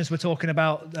podcast listeners, we're talking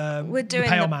about we're doing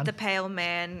the pale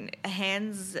man,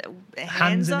 hands in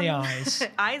the eyes,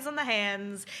 eyes on the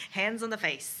hands on the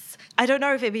face. I don't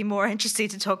know if it'd be more interesting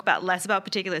to talk about less about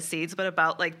particular scenes, but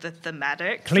about like the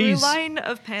thematic through line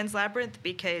of Pan's Labyrinth,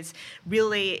 because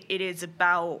really it is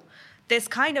about. There's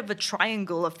kind of a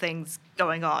triangle of things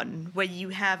going on where you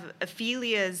have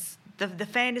Ophelia's the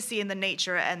fantasy and the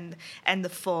nature and the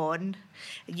faun.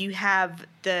 You have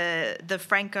the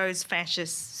Franco's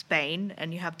fascist Spain,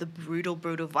 and you have the brutal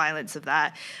violence of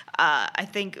that. I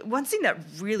think one scene that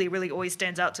really, really always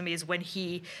stands out to me is when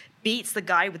he beats the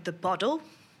guy with the bottle.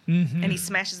 And he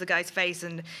smashes the guy's face.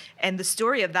 And the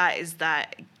story of that is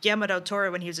that Guillermo del Toro,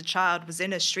 when he was a child, was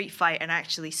in a street fight and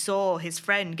actually saw his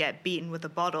friend get beaten with a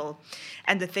bottle.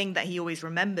 And the thing that he always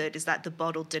remembered is that the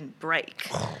bottle didn't break.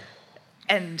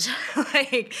 And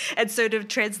so to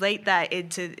translate that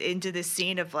into this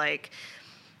scene of like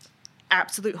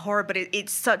absolute horror, but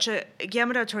it's such a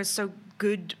Guillermo del Toro is so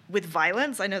good with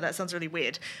violence. I know that sounds really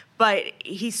weird, but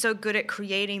he's so good at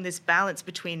creating this balance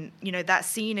between, that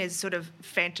scene is sort of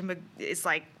it's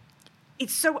like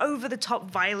it's so over the top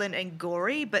violent and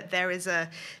gory, but there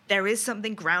is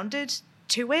something grounded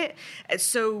to it. And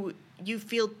so you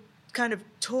feel kind of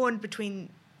torn between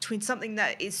something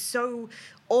that is so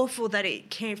awful that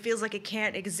feels like it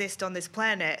can't exist on this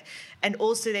planet, and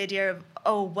also the idea of,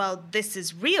 oh well, this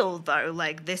is real though,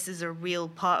 like this is a real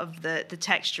part of the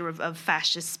texture of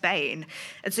fascist Spain.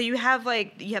 And so you have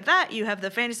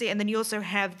the fantasy, and then you also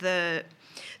have the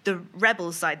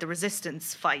rebel side, the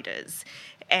resistance fighters.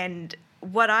 And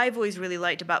what I've always really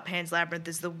liked about Pan's Labyrinth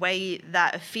is the way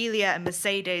that Ophelia and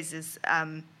Mercedes'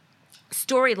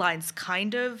 storylines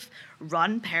kind of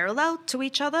run parallel to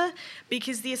each other,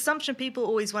 because the assumption people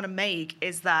always want to make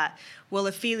is that, well,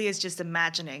 Ophelia's just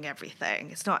imagining everything.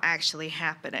 It's not actually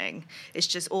happening. It's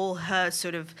just all her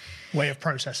sort of way of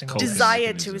processing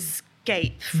desire to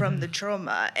escape from the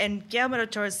trauma. And Guillermo del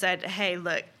Toro said, hey,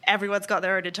 look, everyone's got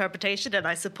their own interpretation, and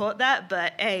I support that,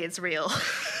 but hey, it's real.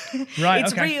 Right,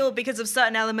 it's real because of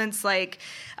certain elements, like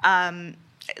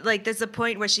there's a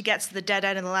point where she gets to the dead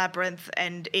end in the labyrinth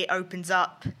and it opens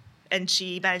up and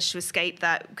she managed to escape.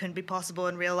 That couldn't be possible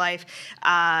in real life.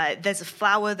 There's a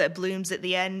flower that blooms at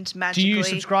the end magically. Do you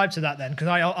subscribe to that then? Because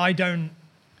I don't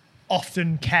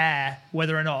often care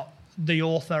whether or not the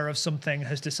author of something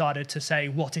has decided to say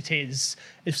what it is.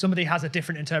 If somebody has a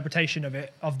different interpretation of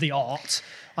it, of the art,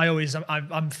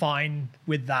 I'm fine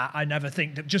with that. I never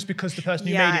think that just because the person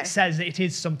who made it says that it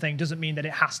is something doesn't mean that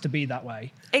it has to be that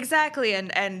way. Exactly,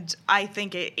 and I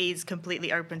think it is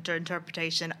completely open to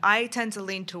interpretation. I tend to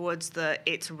lean towards the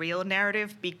it's real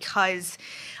narrative because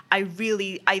I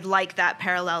like that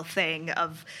parallel thing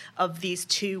of these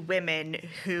two women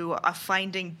who are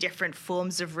finding different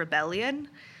forms of rebellion.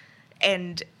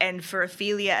 And for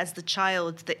Ophelia as the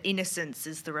child, the innocence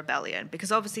is the rebellion.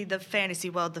 Because obviously the fantasy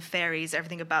world, the fairies,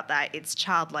 everything about that, it's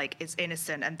childlike, it's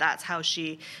innocent, and that's how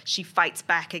she fights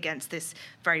back against this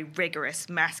very rigorous,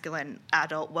 masculine,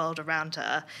 adult world around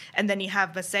her. And then you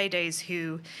have Mercedes,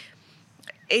 her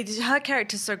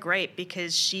character's so great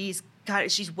because she's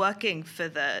working for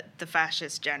the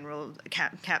fascist general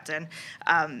captain.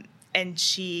 And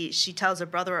she tells her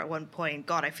brother at one point,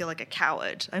 God, I feel like a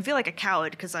coward. I feel like a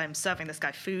coward because I'm serving this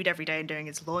guy food every day and doing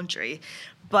his laundry.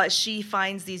 But she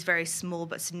finds these very small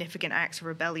but significant acts of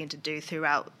rebellion to do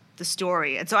throughout the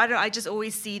story. And so I just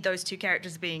always see those two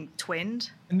characters being twinned.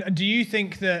 And do you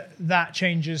think that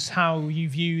changes how you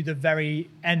view the very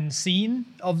end scene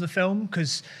of the film?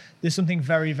 Because there's something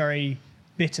very, very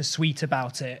bittersweet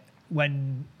about it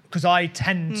because I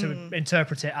tend to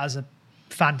interpret it as a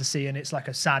fantasy, and it's like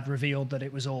a sad reveal that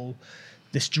it was all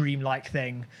this dreamlike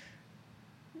thing.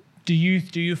 Do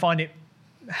you find it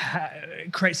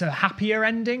creates a happier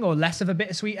ending or less of a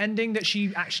bittersweet ending that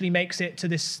she actually makes it to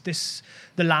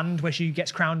the land where she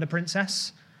gets crowned a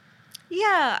princess?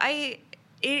 Yeah,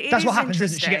 that's what happens,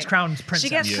 isn't it? She gets crowned princess. She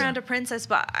gets crowned a princess,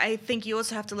 but I think you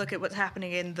also have to look at what's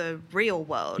happening in the real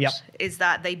world. Yep. Is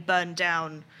that they burn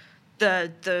down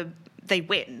they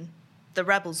win. The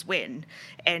rebels win,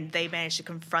 and they manage to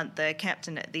confront the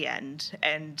captain at the end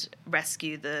and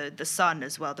rescue the son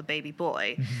as well, the baby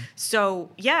boy. Mm-hmm. So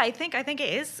yeah, I think it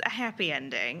is a happy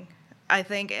ending. I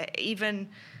think even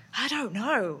I don't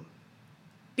know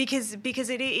because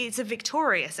it's a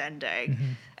victorious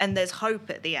ending, and there's hope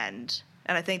at the end.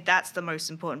 And I think that's the most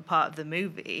important part of the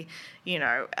movie. You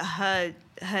know,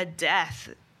 her death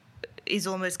is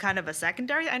almost kind of a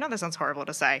secondary. I know that sounds horrible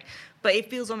to say, but it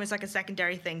feels almost like a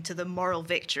secondary thing to the moral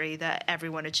victory that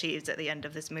everyone achieves at the end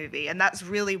of this movie. And that's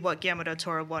really what Guillermo del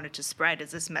Toro wanted to spread,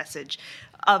 is this message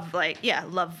of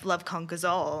love conquers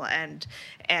all, and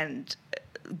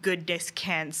goodness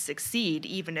can succeed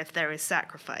even if there is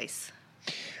sacrifice.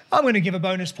 I'm going to give a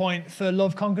bonus point for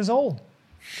love conquers all,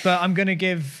 but I'm going to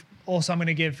give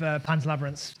Pan's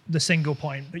Labyrinth the single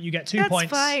point, but you get 2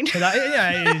 points. That's fine. For that.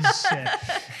 Yeah, it is.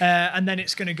 Yeah. And then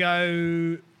it's going to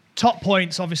go top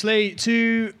points, obviously,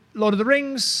 to Lord of the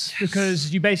Rings,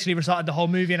 because you basically recited the whole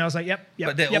movie, and I was like, yep.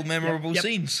 But they're all memorable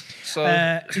scenes. So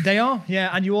they are, yeah.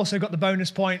 And you also got the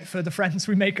bonus point for the friends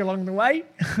we make along the way.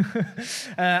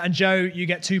 And Joe, you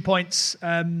get 2 points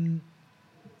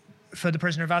for The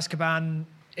Prisoner of Azkaban.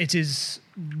 It is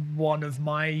one of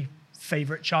my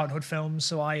favorite childhood films,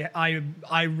 so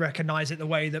I recognize it the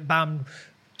way that Bam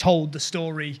told the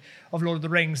story of Lord of the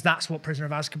Rings. That's what Prisoner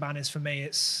of Azkaban is for me.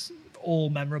 It's all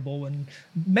memorable, and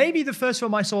maybe the first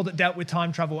film I saw that dealt with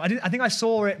time travel. I think I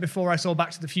saw it before I saw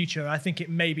Back to the Future. I think it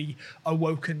maybe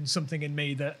awoken something in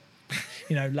me that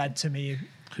led to me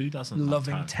Who doesn't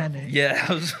loving Tenet. Yeah,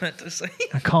 I was about to say.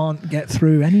 I can't get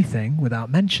through anything without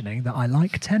mentioning that I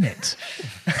like Tenet.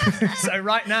 So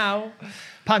right now,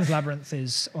 Pan's Labyrinth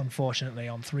is unfortunately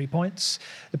on 3 points.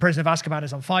 The Prisoner of Azkaban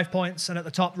is on 5 points. And at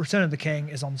the top, Return of the King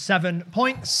is on 7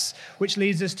 points, which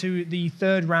leads us to the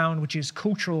third round, which is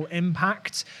cultural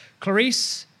impact.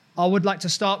 Clarice, I would like to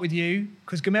start with you,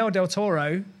 because Guillermo del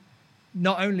Toro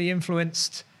not only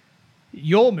influenced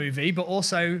your movie, but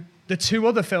also the 2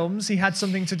 other films he had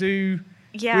something to do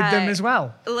with them as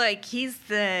well. Like, he's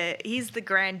the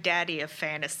granddaddy of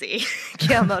fantasy,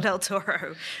 Guillermo del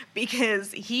Toro,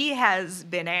 because he has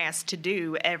been asked to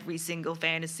do every single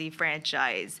fantasy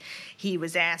franchise. He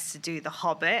was asked to do The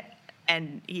Hobbit,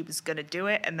 and he was going to do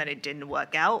it, and then it didn't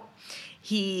work out.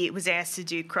 He was asked to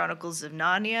do Chronicles of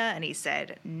Narnia, and he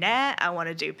said, nah, I want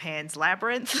to do Pan's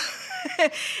Labyrinth.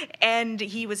 And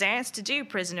he was asked to do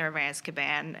Prisoner of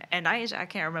Azkaban, and I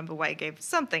can't remember why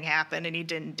something happened, and he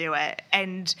didn't do it.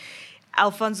 And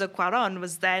Alfonso Cuarón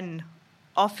was then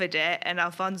offered it, and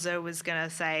Alfonso was going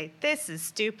to say, this is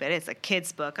stupid, it's a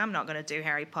kid's book, I'm not going to do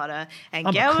Harry Potter. And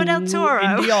Guillermo del Toro,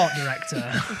 indie art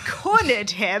director, cornered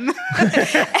him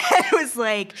and was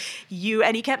like,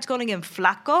 and he kept calling him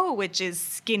flaco, which is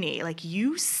skinny, like,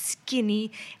 you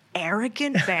skinny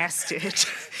arrogant bastard.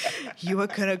 You are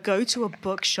going to go to a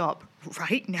bookshop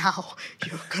right now.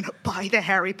 You're going to buy the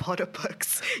Harry Potter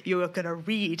books. You are going to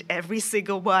read every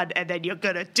single one, and then you're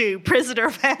going to do Prisoner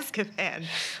of Azkaban.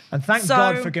 And thank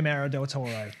God for Guillermo del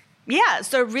Toro. Yeah,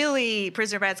 so really,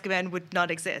 Prisoner of Azkaban would not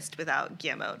exist without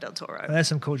Guillermo del Toro. There's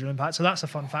some cultural impact. So that's a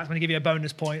fun fact. I'm going to give you a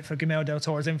bonus point for Guillermo del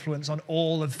Toro's influence on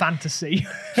all of fantasy.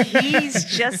 He's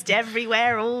just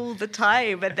everywhere all the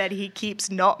time, and then he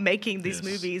keeps not making these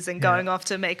movies and going off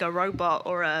to make a robot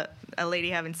or a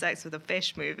lady having sex with a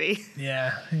fish movie.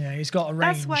 Yeah, he's got a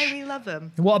range. That's why we love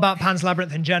him. What about Pan's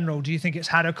Labyrinth in general? Do you think it's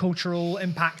had a cultural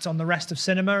impact on the rest of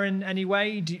cinema in any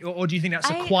way? Or do you think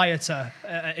that's a quieter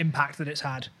impact that it's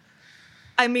had?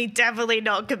 I mean, definitely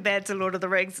not compared to Lord of the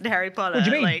Rings and Harry Potter. What do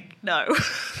you mean? Like, no.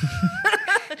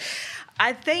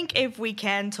 I think if we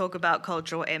can talk about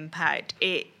cultural impact,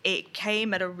 it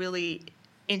came at a really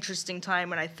interesting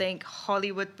time when I think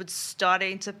Hollywood was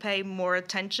starting to pay more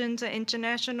attention to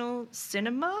international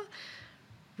cinema.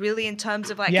 Really, in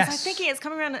terms of like, because I think it's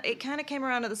coming around. It kind of came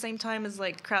around at the same time as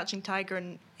like Crouching Tiger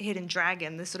and Hidden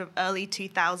Dragon, this sort of early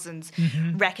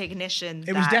 2000s recognition.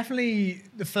 It was definitely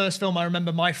the first film I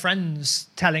remember my friends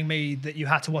telling me that you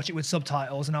had to watch it with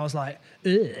subtitles, and I was like,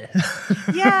 ugh.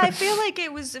 Yeah, I feel like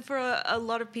it was for a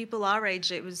lot of people our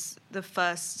age. It was the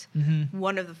first,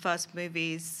 one of the first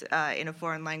movies in a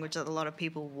foreign language that a lot of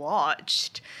people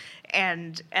watched,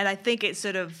 and I think it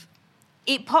sort of.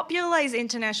 It popularized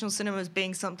international cinema as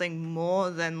being something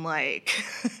more than like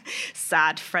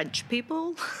sad French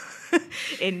people,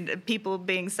 in people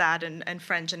being sad and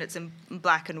French, and it's in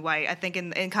black and white. I think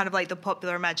in kind of like the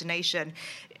popular imagination,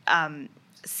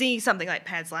 seeing something like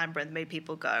Pan's Labyrinth made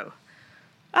people go,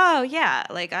 oh yeah,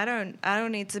 like I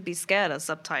don't need to be scared of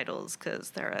subtitles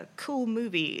because there are cool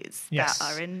movies that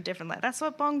are in different. That's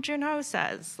what Bong Joon-ho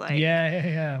says. Like,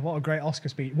 yeah. What a great Oscar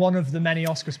speech! One of the many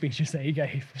Oscar speeches that he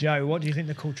gave. Joe, what do you think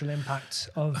the cultural impact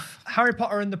of Harry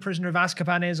Potter and the Prisoner of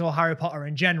Azkaban is, or Harry Potter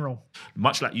in general?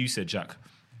 Much like you said, Jack,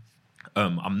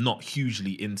 I'm not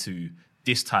hugely into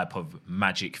this type of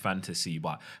magic fantasy,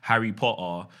 but Harry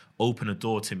Potter opened a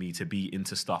door to me to be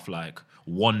into stuff like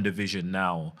WandaVision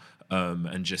now.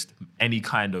 And just any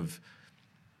kind of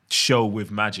show with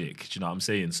magic, do you know what I'm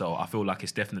saying? So I feel like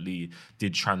it's definitely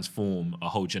did transform a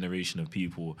whole generation of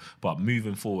people. But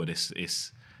moving forward, it's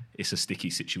a sticky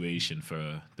situation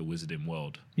for the wizarding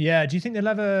world. Yeah. Do you think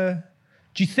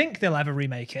they'll ever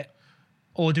remake it,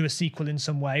 or do a sequel in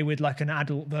some way with like an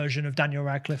adult version of Daniel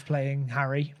Radcliffe playing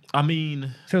Harry? I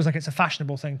mean, feels like it's a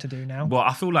fashionable thing to do now. Well,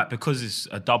 I feel like because it's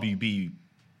a WB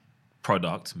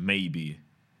product, maybe.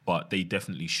 But they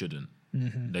definitely shouldn't.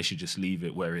 They should just leave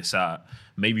it where it's at.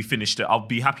 Maybe finish it. I'll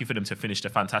be happy for them to finish the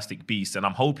Fantastic Beast. And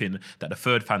I'm hoping that the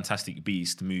third Fantastic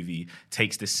Beast movie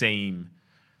takes the same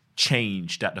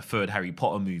change that the third Harry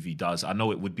Potter movie does. I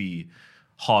know it would be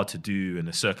hard to do and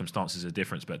the circumstances are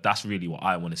different, but that's really what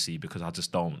I want to see because I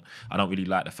don't really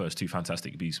like the first two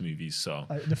Fantastic Beast movies. So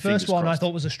the first one I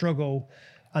thought was a struggle.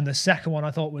 And the second one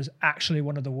I thought was actually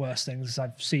one of the worst things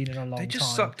I've seen in a long time. They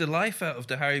just sucked the life out of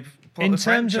the Harry Potter in terms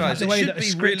franchise. Of the way it that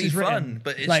should be really is written, fun,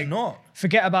 but it's not.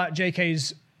 Forget about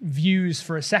JK's views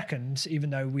for a second,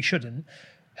 even though we shouldn't.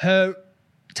 Her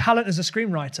talent as a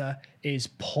screenwriter is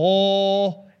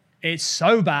poor. It's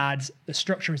so bad. The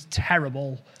structure is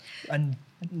terrible. And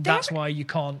that's why you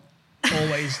can't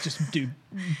always just do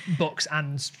books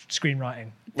and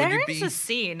screenwriting. There is a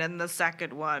scene in the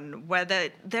second one where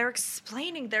they're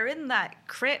explaining, they're in that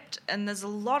crypt and there's a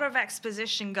lot of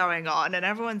exposition going on and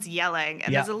everyone's yelling.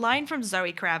 And there's a line from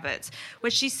Zoe Kravitz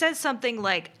where she says something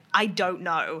like, I don't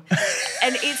know.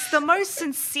 And it's the most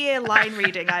sincere line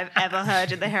reading I've ever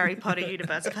heard in the Harry Potter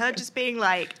universe. Of her just being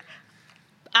like,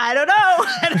 I don't know.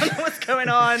 I don't know what's going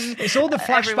on. It's all the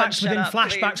flashbacks within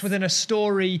flashbacks within a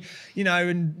story,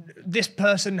 and this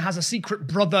person has a secret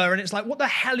brother, and it's like, what the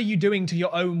hell are you doing to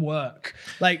your own work?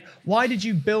 Like, why did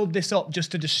you build this up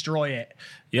just to destroy it?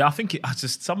 Yeah, I think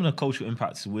some of the cultural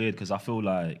impact is weird because I feel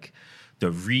like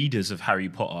the readers of Harry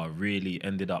Potter really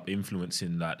ended up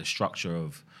influencing like the structure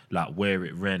of like where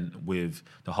it went with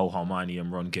the whole Hermione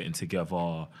and Ron getting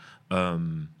together,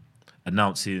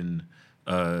 announcing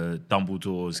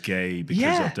Dumbledore's gay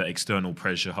because of the external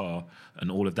pressure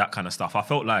and all of that kind of stuff. I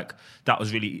felt like that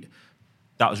was really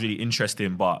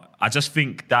interesting, but I just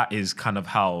think that is kind of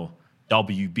how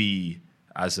WB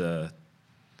as a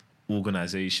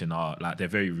organization are. Like, they're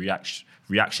very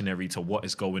reactionary to what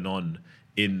is going on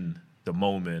in the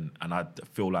moment, and I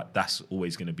feel like that's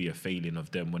always going to be a failing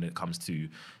of them when it comes to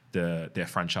their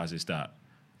franchises that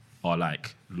are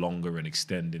like longer and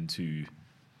extend into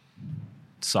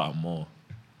something more.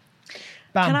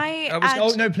 Bam. Can I I was- add, Oh,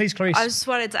 no, please, Clarice. I just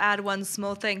wanted to add one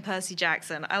small thing. Percy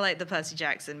Jackson. I like the Percy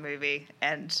Jackson movie,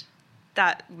 and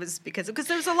that was because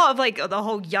there was a lot of like the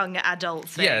whole young adult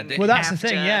thing. Yeah, Well, that's the after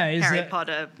thing, yeah, is Harry that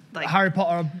Potter, like Harry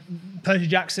Potter, Percy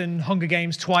Jackson, Hunger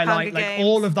Games, Twilight, Hunger like Games.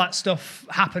 all of that stuff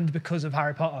happened because of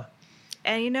Harry Potter.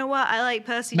 And you know what? I like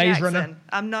Percy Maze Jackson. Runner.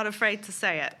 I'm not afraid to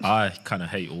say it. I kind of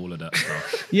hate all of that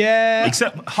stuff. Yeah.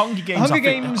 Except Hunger Games. Hunger I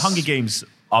think Games- Hunger Games,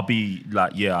 I'll be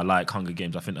like, yeah, I like Hunger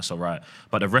Games. I think that's all right.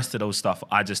 But the rest of those stuff,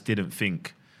 I just didn't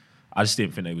think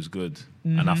they was good.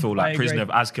 And I feel I like Prisoner of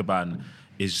agree. Azkaban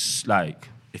is like,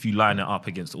 if you line it up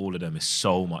against all of them, it's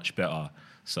so much better.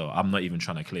 So I'm not even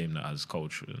trying to claim that as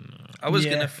culture. I was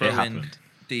Yeah. gonna throw It in happened.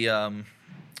 the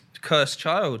Cursed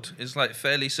Child is like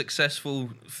fairly successful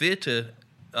theatre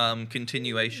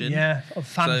continuation. Yeah, of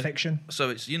fan So- fiction. So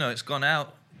it's it's gone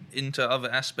out into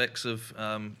other aspects of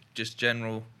just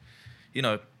general,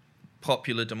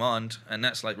 popular demand, and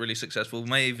that's like really successful. We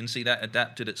may even see that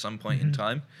adapted at some point in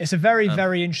time. It's a very,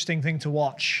 very interesting thing to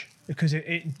watch because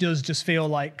it does just feel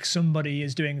like somebody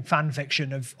is doing fan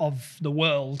fiction of the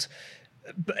world.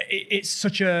 But it's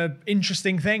such a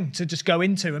interesting thing to just go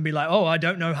into and be like, oh, I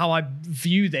don't know how I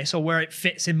view this or where it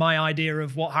fits in my idea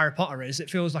of what Harry Potter is. It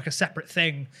feels like a separate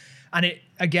thing. And it,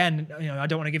 again, I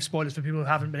don't want to give spoilers for people who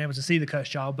haven't been able to see The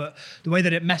Cursed Child, but the way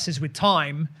that it messes with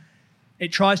time,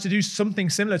 it tries to do something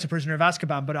similar to Prisoner of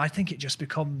Azkaban, but I think it just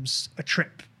becomes a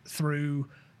trip through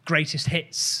greatest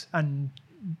hits. And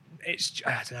it's,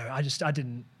 I don't know, I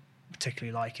didn't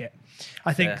particularly like it.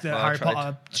 I think Yeah, that well, I Harry tried.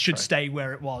 Potter I should tried. stay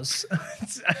where it was.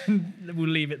 And we'll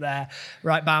leave it there.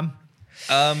 Right, Bam.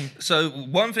 So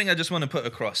one thing I just want to put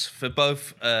across for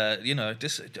both,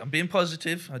 I'm being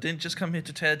positive. I didn't just come here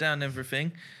to tear down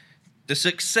everything. The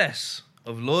success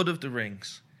of Lord of the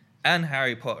Rings and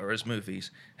Harry Potter as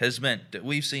movies has meant that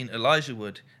we've seen Elijah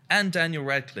Wood and Daniel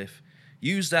Radcliffe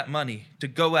use that money to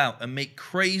go out and make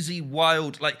crazy,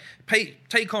 wild,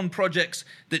 take on projects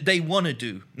that they want to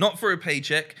do, not for a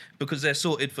paycheck because they're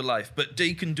sorted for life, but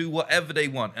they can do whatever they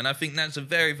want. And I think that's a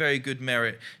very, very good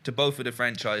merit to both of the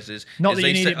franchises. Not is that they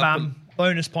you need set it, up a- Bam.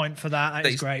 Bonus point for that. That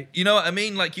is great. You know what I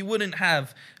mean? Like, you wouldn't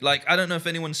have, I don't know if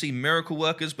anyone's seen Miracle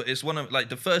Workers, but it's one of,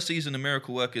 the first season of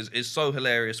Miracle Workers is so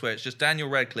hilarious, where it's just Daniel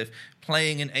Radcliffe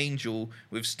playing an angel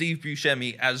with Steve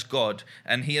Buscemi as God,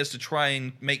 and he has to try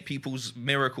and make people's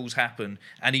miracles happen,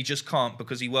 and he just can't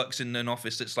because he works in an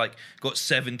office that's, got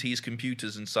 70s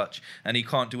computers and such, and he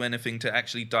can't do anything to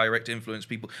actually direct influence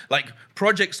people.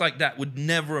 Projects like that would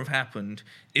never have happened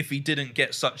if he didn't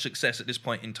get such success at this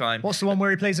point in time. What's the one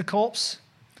where he plays a corpse?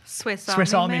 Swiss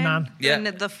Army Man. Yeah. And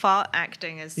the fart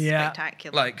acting is Yeah.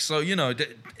 spectacular.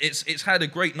 It's had a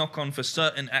great knock on for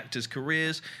certain actors'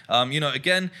 careers.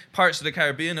 Again, Pirates of the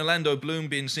Caribbean, Orlando Bloom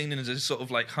being seen as a sort of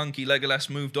hunky Legolas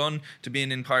moved on to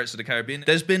being in Pirates of the Caribbean.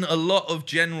 There's been a lot of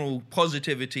general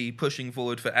positivity pushing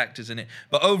forward for actors in it.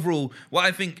 But overall, what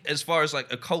I think as far as a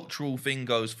cultural thing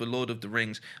goes for Lord of the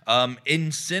Rings,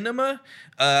 in cinema,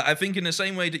 I think in the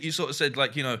same way that you sort of said,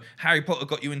 Harry Potter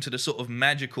got you into the sort of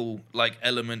magical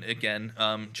element again,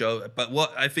 Joe. But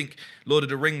what I think Lord of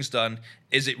the Rings done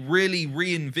is it really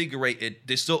reinvigorated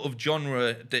this sort of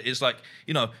genre that is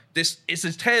it's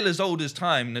a tale as old as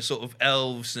time, the sort of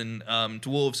elves and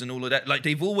dwarves and all of that.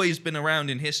 They've always been around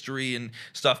in history and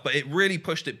stuff, but it really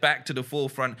pushed it back to the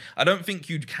forefront. I don't think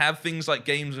you'd have things like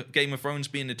Game of Thrones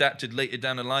being adapted later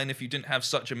down the line if you didn't have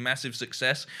such a massive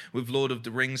success with Lord of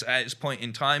the Rings at its point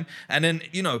in time. And then,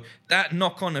 that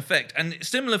knock-on effect, and it's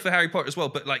similar for Harry Potter as well,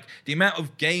 but the amount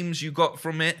of games you got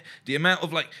from it, the amount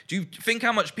of do you think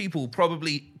how much people probably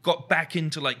got back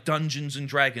into Dungeons and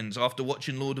Dragons after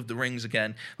watching Lord of the Rings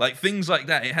again, things like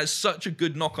that? It has such a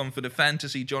good knock on for the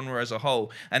fantasy genre as a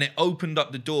whole, and it opened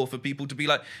up the door for people to be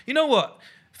you know what,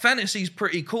 fantasy's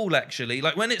pretty cool actually.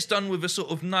 When it's done with a sort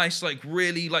of nice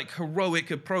really heroic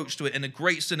approach to it and a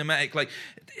great cinematic,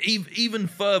 even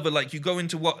further, you go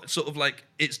into what sort of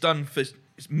it's done for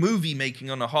movie making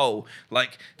on a whole.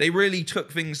 They really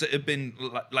took things that have been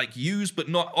used but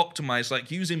not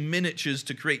optimized, using miniatures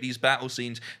to create these battle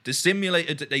scenes, the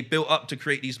simulator that they built up to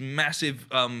create these massive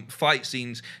fight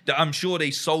scenes that I'm sure they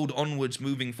sold onwards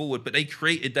moving forward, but they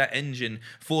created that engine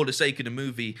for the sake of the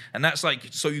movie, and that's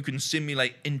so you can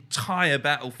simulate entire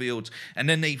battlefields, and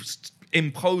then they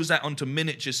impose that onto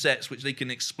miniature sets which they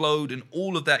can explode and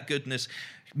all of that goodness.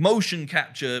 motion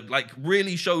capture, like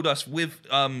really showed us with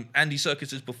Andy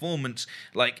Serkis's performance,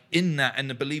 like in that, and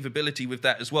the believability with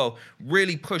that as well,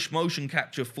 really pushed motion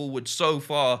capture forward so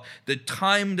far. The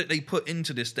time that they put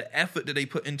into this, the effort that they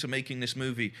put into making this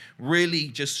movie, really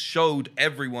just showed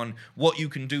everyone what you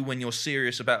can do when you're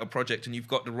serious about a project and you've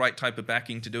got the right type of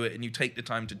backing to do it and you take the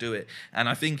time to do it. And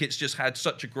I think it's just had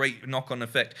such a great knock-on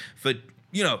effect for,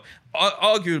 you know,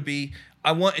 arguably,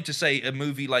 I wanted to say a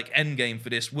movie like Endgame for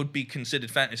this would be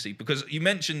considered fantasy, because you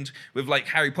mentioned with like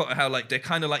Harry Potter how like they're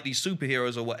kind of like these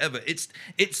superheroes or whatever.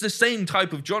 It's the same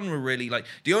type of genre, really. Like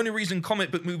the only reason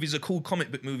comic book movies are called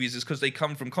comic book movies is because they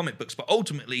come from comic books, but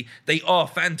ultimately they are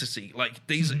fantasy. Like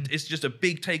these, it's just a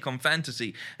big take on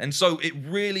fantasy, and so it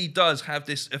really does have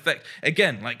this effect.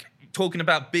 Again, like talking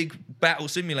about big battle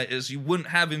simulators, you wouldn't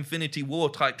have Infinity War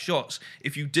type shots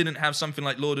if you didn't have something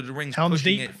like Lord of the Rings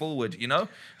pushing it forward, you know?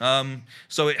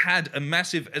 So it had a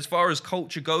massive, as far as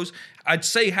culture goes, I'd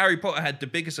say Harry Potter had the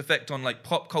biggest effect on like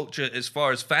pop culture as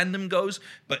far as fandom goes,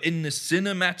 but in the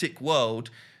cinematic world,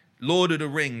 Lord of the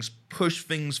Rings pushed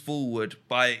things forward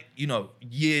by, you know,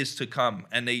 years to come,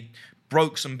 and they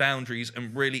broke some boundaries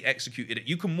and really executed it.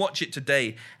 You can watch it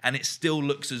today and it still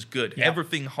looks as good. Yep.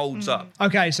 Everything holds up.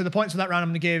 Okay, so the points for that round, I'm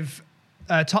going to give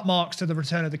top marks to The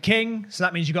Return of the King. So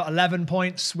that means you got 11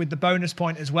 points with the bonus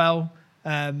point as well,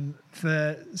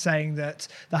 for saying that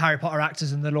the Harry Potter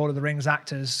actors and the Lord of the Rings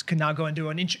actors can now go and do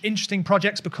interesting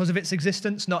projects because of its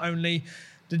existence. Not only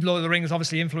did Lord of the Rings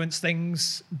obviously influence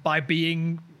things by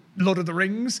being Lord of the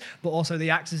Rings, but also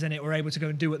the actors in it were able to go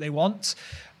and do what they want.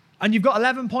 And you've got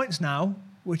 11 points now,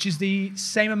 which is the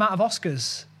same amount of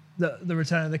Oscars that The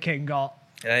Return of the King got.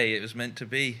 Hey, it was meant to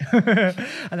be. And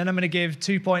then I'm going to give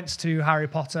 2 points to Harry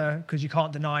Potter, because you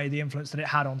can't deny the influence that it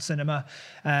had on cinema.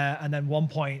 And then 1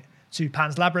 point to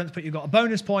Pan's Labyrinth, but you got a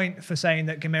bonus point for saying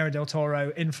that Guillermo del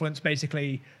Toro influenced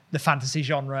basically the fantasy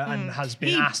genre and has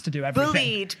been asked to do everything.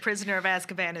 Bullied Prisoner of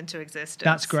Azkaban into existence.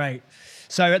 That's great.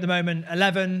 So at the moment,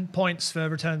 11 points for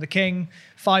Return of the King,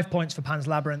 5 points for Pan's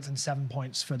Labyrinth, and 7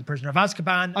 points for The Prisoner of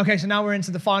Azkaban. Okay, so now we're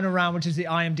into the final round, which is the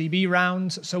IMDb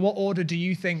round. So what order do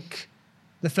you think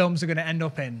the films are going to end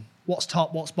up in? What's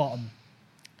top, what's bottom?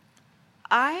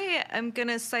 I am going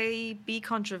to say be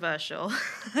controversial.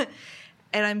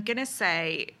 And I'm going to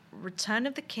say Return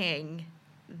of the King,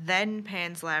 then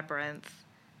Pan's Labyrinth,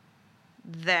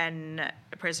 then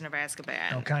Prisoner of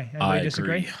Azkaban. Okay, anybody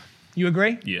disagree? You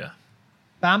agree? Yeah.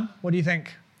 Bam, what do you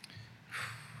think?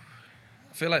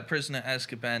 I feel like Prisoner of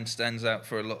Azkaban stands out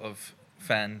for a lot of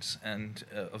fans and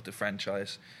of the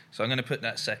franchise. So I'm going to put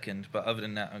that second, but other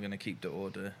than that, I'm going to keep the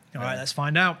order. All right, let's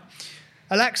find out.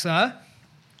 Alexa,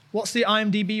 what's the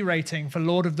IMDb rating for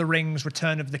Lord of the Rings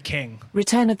Return of the King?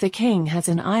 Return of the King has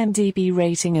an IMDb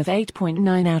rating of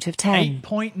 8.9 out of 10.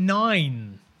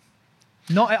 8.9.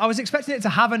 I was expecting it to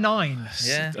have a 9.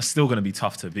 Yeah. It's still going to be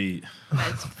tough to beat.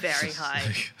 It's very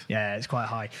high. Yeah, it's quite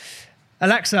high.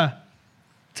 Alexa,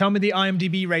 tell me the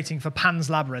IMDb rating for Pan's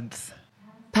Labyrinth.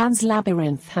 Pan's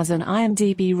Labyrinth has an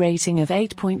IMDb rating of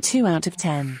 8.2 out of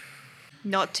 10.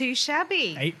 Not too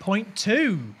shabby.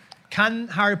 8.2. Can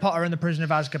Harry Potter and the Prisoner of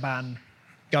Azkaban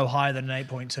go higher than an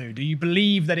 8.2? Do you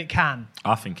believe that it can?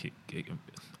 I think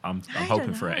I'm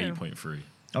hoping for an 8.3.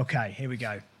 Okay, here we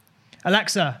go.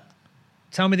 Alexa,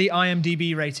 tell me the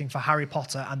IMDb rating for Harry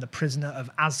Potter and the Prisoner of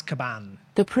Azkaban.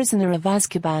 The Prisoner of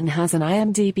Azkaban has an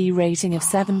IMDb rating of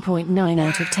 7.9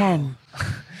 out of 10.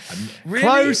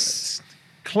 Really?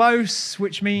 Close,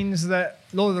 which means that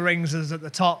Lord of the Rings is at the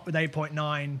top with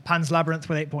 8.9, Pan's Labyrinth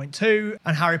with 8.2,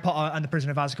 and Harry Potter and the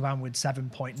Prisoner of Azkaban with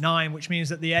 7.9, which means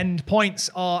that the end points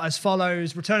are as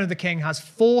follows. Return of the King has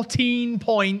 14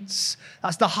 points.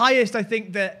 That's the highest I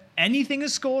think that anything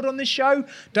has scored on this show.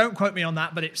 Don't quote me on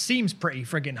that, but it seems pretty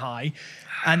friggin' high.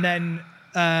 And then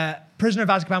Prisoner of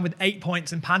Azkaban with 8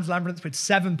 points and Pan's Labyrinth with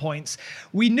 7 points.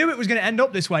 We knew it was going to end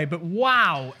up this way, but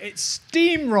wow, it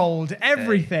steamrolled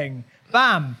everything.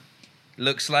 Bam.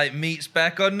 Looks like meat's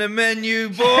back on the menu,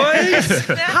 boys.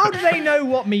 How do they know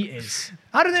what meat is?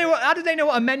 How do they know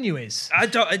what a menu is?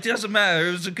 It doesn't matter.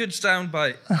 It was a good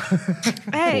soundbite.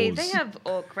 Hey, they have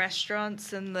orc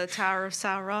restaurants in the Tower of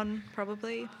Sauron,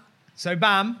 probably. So,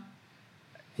 Bam.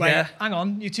 Wait, Yeah. hang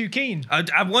on. You're too keen.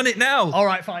 I want it now. All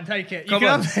right, fine. Take it. You Come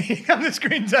on. can have the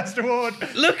Screen Test Award.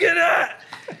 Look at that.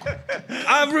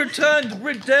 I've returned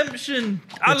redemption.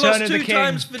 I Return lost of the 2 King.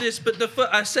 times for this,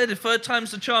 but I said the third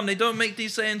time's the charm. They don't make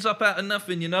these sayings up out of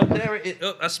nothing, you know. There it is.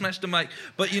 Oh, I smashed the mic.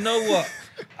 But you know what?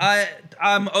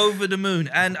 I'm over the moon.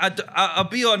 And I'll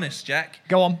be honest, Jack.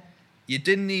 Go on. You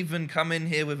didn't even come in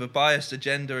here with a biased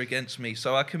agenda against me,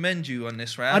 so I commend you on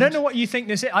this round. I don't know what you think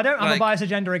this is. I don't have a Like- biased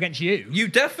agenda against you. You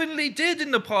definitely did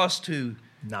in the past 2.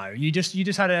 No, you just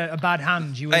had a bad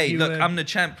hand. I'm the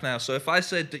champ now, so if I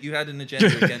said that you had an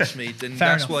agenda against me, then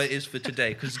that's what it is for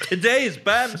today. Because today is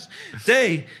Bam's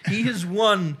day. He has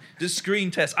won the screen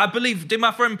test. I believe, did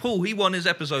my friend Paul, he won his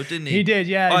episode, didn't he? He did,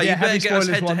 yeah. Oh, yeah, you better get us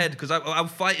head-to-head, because I'll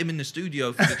fight him in the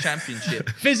studio for the championship.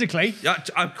 Physically?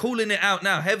 I'm calling it out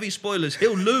now. Heavy spoilers.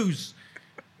 He'll lose.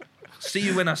 See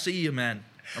you when I see you, man.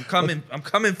 I'm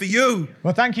coming for you.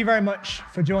 Well, thank you very much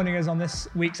for joining us on this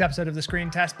week's episode of The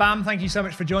Screen Test. Bam, thank you so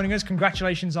much for joining us.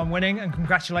 Congratulations on winning, and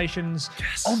congratulations,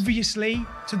 obviously,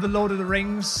 to The Lord of the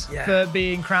Rings for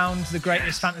being crowned the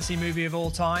greatest fantasy movie of all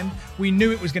time. We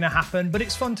knew it was going to happen, but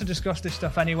it's fun to discuss this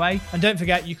stuff anyway. And don't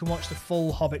forget, you can watch the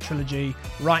full Hobbit trilogy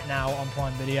right now on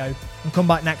Prime Video. And come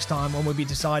back next time when we'll be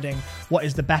deciding what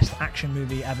is the best action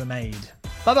movie ever made.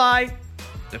 Bye-bye.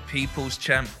 The people's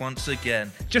champ once again.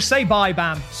 Just say bye,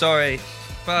 Bam. Sorry.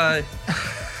 Bye.